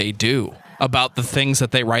way they do about the things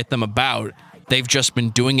that they write them about? They've just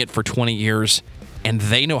been doing it for 20 years, and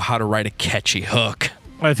they know how to write a catchy hook.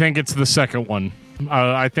 I think it's the second one.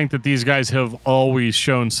 I think that these guys have always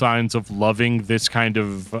shown signs of loving this kind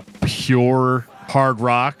of pure hard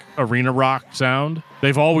rock, arena rock sound.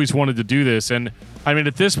 They've always wanted to do this. And I mean,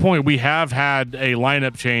 at this point, we have had a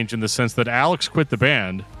lineup change in the sense that Alex quit the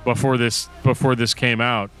band before this came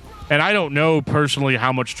out. And I don't know personally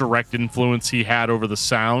how much direct influence he had over the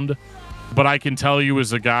sound, but I can tell you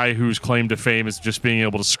as a guy whose claim to fame is just being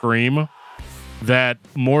able to scream, that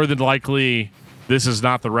more than likely this is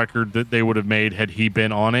not the record that they would have made had he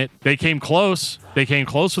been on it. They came close. They came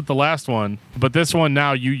close with the last one, but this one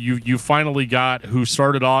now you finally got who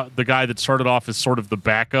started off. The guy that started off as sort of the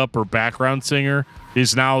backup or background singer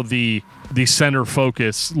is now the center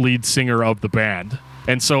focus lead singer of the band.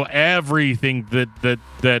 And so everything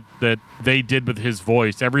that they did with his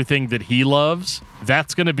voice, everything that he loves,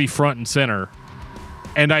 that's going to be front and center.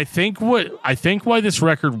 And I think why this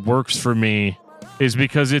record works for me is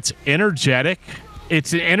because it's energetic.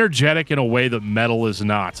 It's energetic in a way that metal is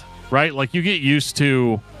not, right? Like you get used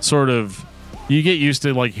to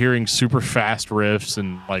like hearing super fast riffs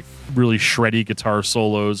and like really shreddy guitar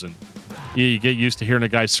solos, and you get used to hearing a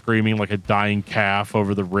guy screaming like a dying calf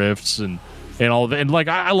over the riffs and all of that. And like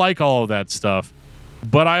I like all of that stuff,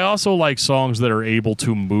 but I also like songs that are able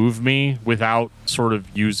to move me without sort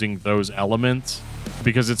of using those elements,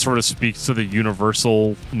 because it sort of speaks to the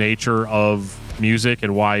universal nature of music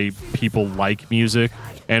and why people like music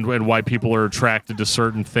and why people are attracted to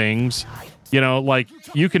certain things. You know, like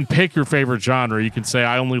you can pick your favorite genre. You can say,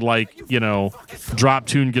 I only like, you know, drop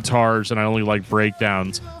tune guitars and I only like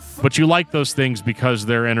breakdowns, but you like those things because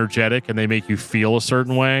they're energetic and they make you feel a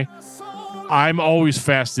certain way. I'm always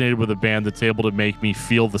fascinated with a band that's able to make me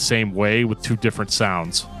feel the same way with two different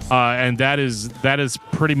sounds. And that is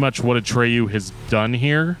pretty much what Atreyu has done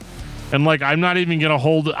here. And like, I'm not even gonna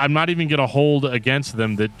hold against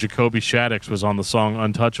them that Jacoby Shaddix was on the song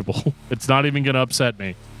Untouchable. It's not even gonna upset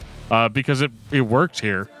me, because it worked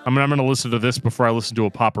here. I mean, I'm gonna listen to this before I listen to a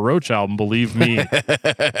Papa Roach album, believe me.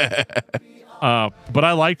 But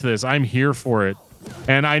I liked this. I'm here for it.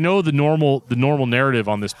 And I know the normal narrative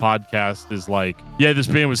on this podcast is like, yeah, this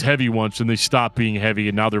band was heavy once and they stopped being heavy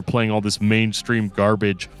and now they're playing all this mainstream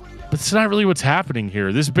garbage. But it's not really what's happening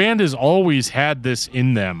here. This band has always had this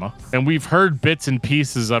in them, and we've heard bits and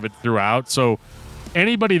pieces of it throughout. So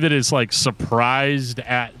anybody that is like surprised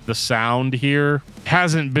at the sound here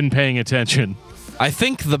hasn't been paying attention. I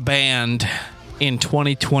think the band in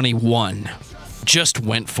 2021 just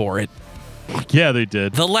went for it. Yeah, they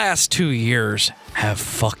did. The last 2 years have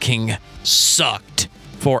fucking sucked.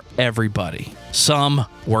 for everybody. Some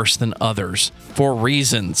worse than others, for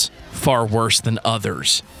reasons far worse than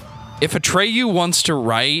others. If Atreyu wants to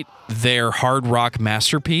write their hard rock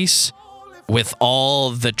masterpiece with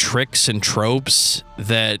all the tricks and tropes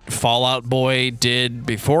that Fall Out Boy did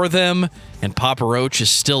before them and Papa Roach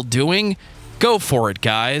is still doing, go for it,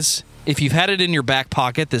 guys. If you've had it in your back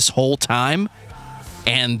pocket this whole time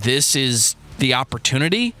and this is the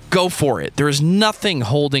opportunity, go for it. There is nothing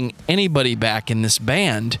holding anybody back in this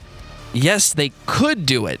band. Yes, they could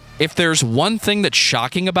do it. If there's one thing that's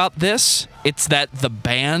shocking about this, it's that the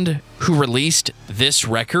band who released this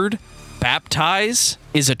record, Baptize,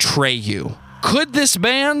 is Atreyu. Could this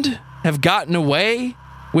band have gotten away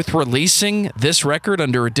with releasing this record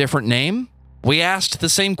under a different name? We asked the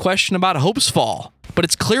same question about Hope's Fall, but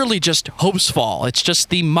it's clearly just Hope's Fall. It's just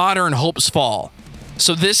the modern Hope's Fall.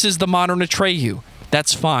 So this is the modern Atreyu.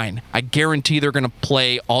 That's fine. I guarantee they're going to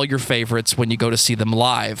play all your favorites when you go to see them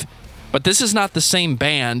live. But this is not the same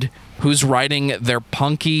band who's writing their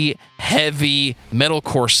punky, heavy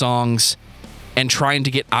metalcore songs and trying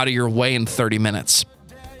to get out of your way in 30 minutes.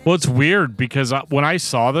 Well, it's weird because when I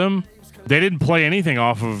saw them, they didn't play anything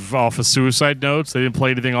off of Suicide Notes. They didn't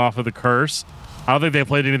play anything off of The Curse. I don't think they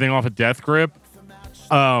played anything off of Death Grip.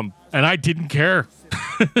 And I didn't care.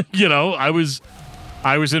 I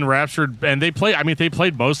was enraptured, and they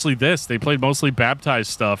played mostly this. They played mostly Baptized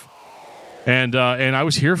stuff. And I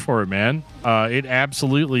was here for it, man. It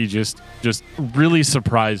absolutely just really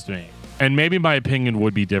surprised me. And maybe my opinion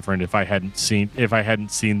would be different if I hadn't seen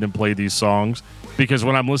them play these songs. Because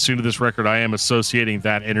when I'm listening to this record, I am associating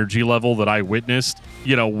that energy level that I witnessed,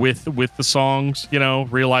 with the songs.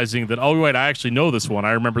 Realizing that, oh wait, I actually know this one.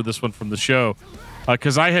 I remember this one from the show.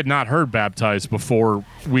 Because I had not heard Baptized before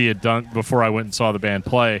I went and saw the band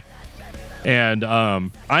play. And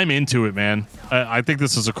I'm into it, man. I think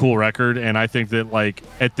this is a cool record, and I think that, like,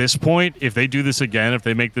 at this point, if they do this again, if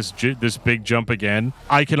they make this big jump again,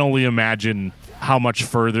 I can only imagine how much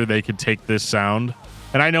further they could take this sound.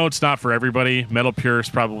 And I know it's not for everybody. Metal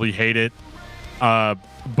purists probably hate it,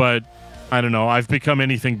 but I don't know. I've become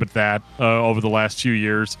anything but that over the last few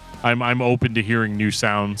years. I'm open to hearing new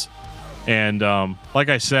sounds, and like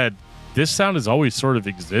I said, this sound has always sort of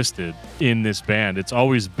existed in this band. It's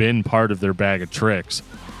always been part of their bag of tricks,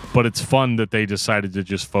 but it's fun that they decided to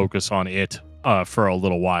just focus on it for a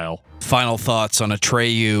little while. Final thoughts on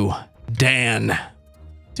Atreyu, Dan.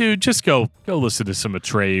 Dude, just go listen to some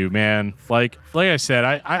Atreyu, man. Like I said,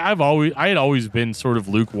 I had always been sort of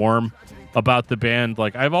lukewarm about the band.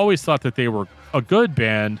 Like, I've always thought that they were a good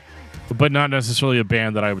band, but not necessarily a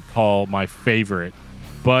band that I would call my favorite.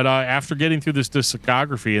 But after getting through this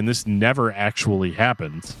discography, and this never actually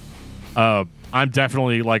happens, I'm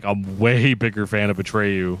definitely like a way bigger fan of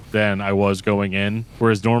Atreyu than I was going in.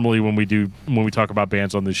 Whereas normally when we talk about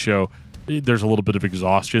bands on this show, there's a little bit of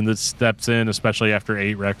exhaustion that steps in, especially after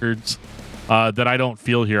 8 records, that I don't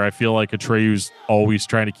feel here. I feel like Atreyu's always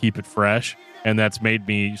trying to keep it fresh, and that's made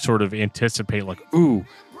me sort of anticipate, like, ooh,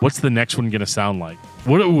 what's the next one going to sound like?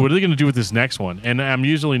 What are they going to do with this next one? And I'm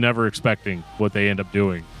usually never expecting what they end up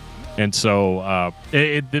doing. And so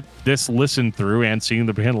this listen through and seeing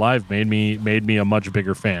the band live made me a much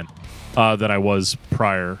bigger fan than I was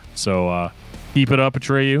prior. So keep it up,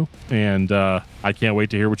 Atreyu, and I can't wait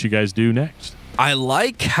to hear what you guys do next. I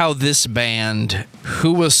like how this band,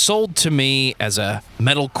 who was sold to me as a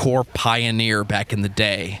metalcore pioneer back in the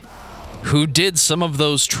day, who did some of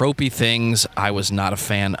those tropey things I was not a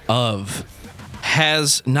fan of,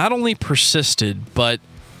 has not only persisted, but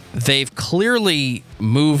they've clearly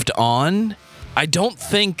moved on. I don't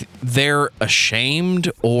think they're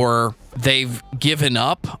ashamed or they've given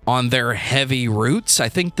up on their heavy roots. I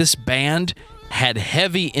think this band had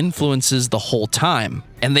heavy influences the whole time,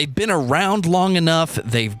 and they've been around long enough.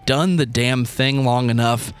 They've done the damn thing long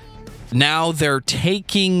enough. Now they're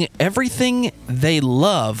taking everything they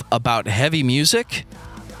love about heavy music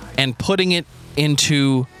and putting it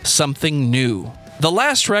into something new. The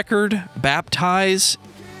last record, Baptize,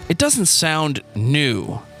 it doesn't sound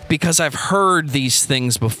new because I've heard these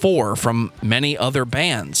things before from many other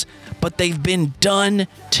bands, but they've been done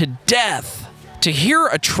to death. To hear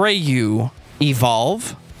Atreyu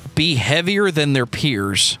evolve, be heavier than their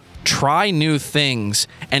peers, try new things,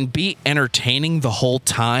 and be entertaining the whole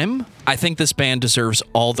time, I think this band deserves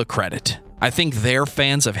all the credit. I think they're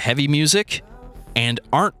fans of heavy music, and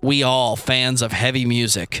aren't we all fans of heavy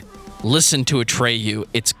music? Listen to Atreyu.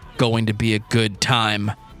 It's going to be a good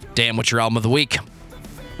time. Dan, what's your album of the week?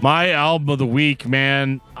 My album of the week,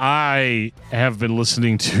 man, I have been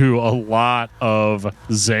listening to a lot of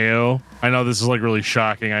Zao. I know this is like really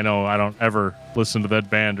shocking. I know I don't ever listen to that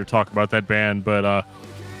band or talk about that band, but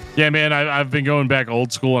Yeah, man, I've been going back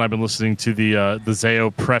old school, and I've been listening to the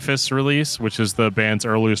Zayo Preface release, which is the band's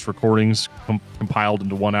earliest recordings compiled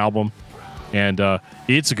into one album, and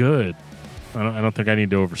it's good. I don't think I need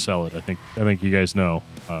to oversell it. I think you guys know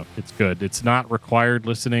it's good. It's not required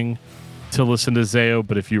listening to listen to Zayo,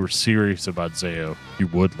 but if you were serious about Zayo, you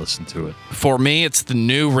would listen to it. For me, it's the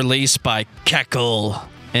new release by Kekel,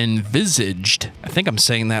 Envisaged. I think I'm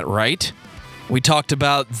saying that right. We talked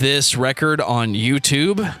about this record on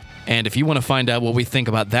YouTube, and if you want to find out what we think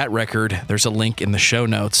about that record, there's a link in the show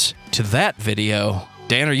notes to that video.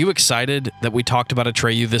 Dan, are you excited that we talked about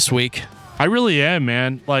Atreyu this week? I really am,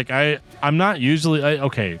 man. Like, I'm not usually...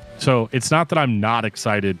 okay, so it's not that I'm not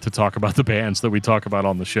excited to talk about the bands that we talk about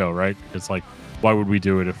on the show, right? It's like, why would we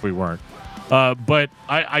do it if we weren't? But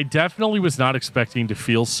I definitely was not expecting to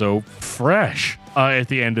feel so fresh at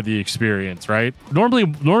the end of the experience, right? Normally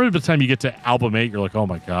by the time you get to album 8, you're like, oh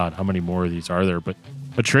my God, how many more of these are there? But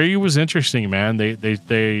Atreyu was interesting, man.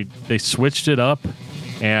 They switched it up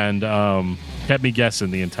and kept me guessing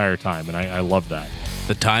the entire time, and I love that.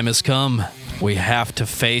 The time has come. We have to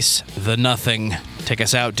face the nothing. Take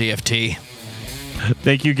us out, DFT.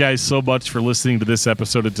 Thank you guys so much for listening to this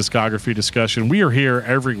episode of Discography Discussion. We are here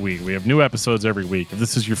every week. We have new episodes every week. If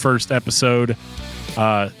this is your first episode,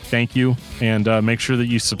 thank you. And make sure that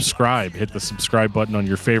you subscribe. Hit the subscribe button on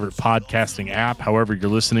your favorite podcasting app, however you're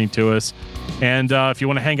listening to us. And if you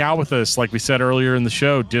want to hang out with us, like we said earlier in the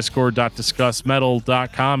show,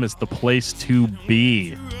 discord.discussmetal.com is the place to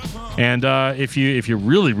be. And if you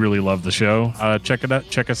really, really love the show, check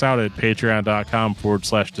us out at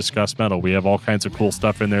patreon.com/discussmetal. We have all kinds of cool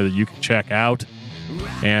stuff in there that you can check out.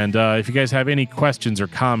 And if you guys have any questions or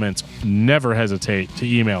comments, never hesitate to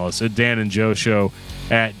email us at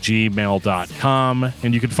danandjoeshow@gmail.com.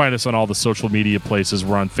 And you can find us on all the social media places.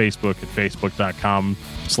 We're on Facebook at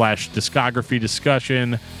facebook.com/discography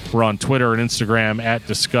discussion. We're on Twitter and Instagram at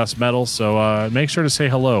Discuss Metal. So make sure to say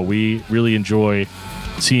hello. We really enjoy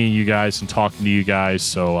seeing you guys and talking to you guys.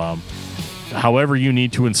 So however you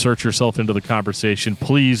need to insert yourself into the conversation,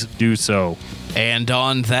 please do so. And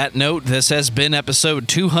on that note, this has been episode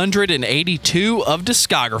 282 of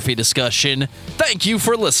Discography Discussion. Thank you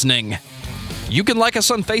for listening. You can like us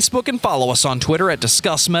on Facebook and follow us on Twitter at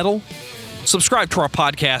Discuss Metal. Subscribe to our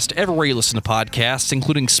podcast everywhere you listen to podcasts,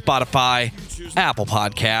 including Spotify, Apple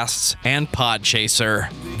Podcasts, and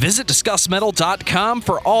Podchaser. Visit DiscussMetal.com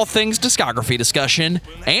for all things discography discussion.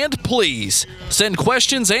 And please send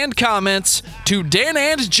questions and comments to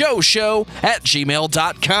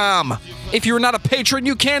danandjoeshow@gmail.com. If you're not a patron,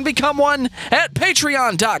 you can become one at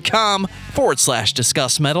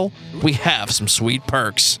patreon.com/discussmetal. We have some sweet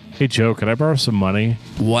perks. Hey, Joe, can I borrow some money?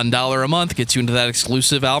 $1 a month gets you into that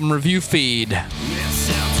exclusive album review feed.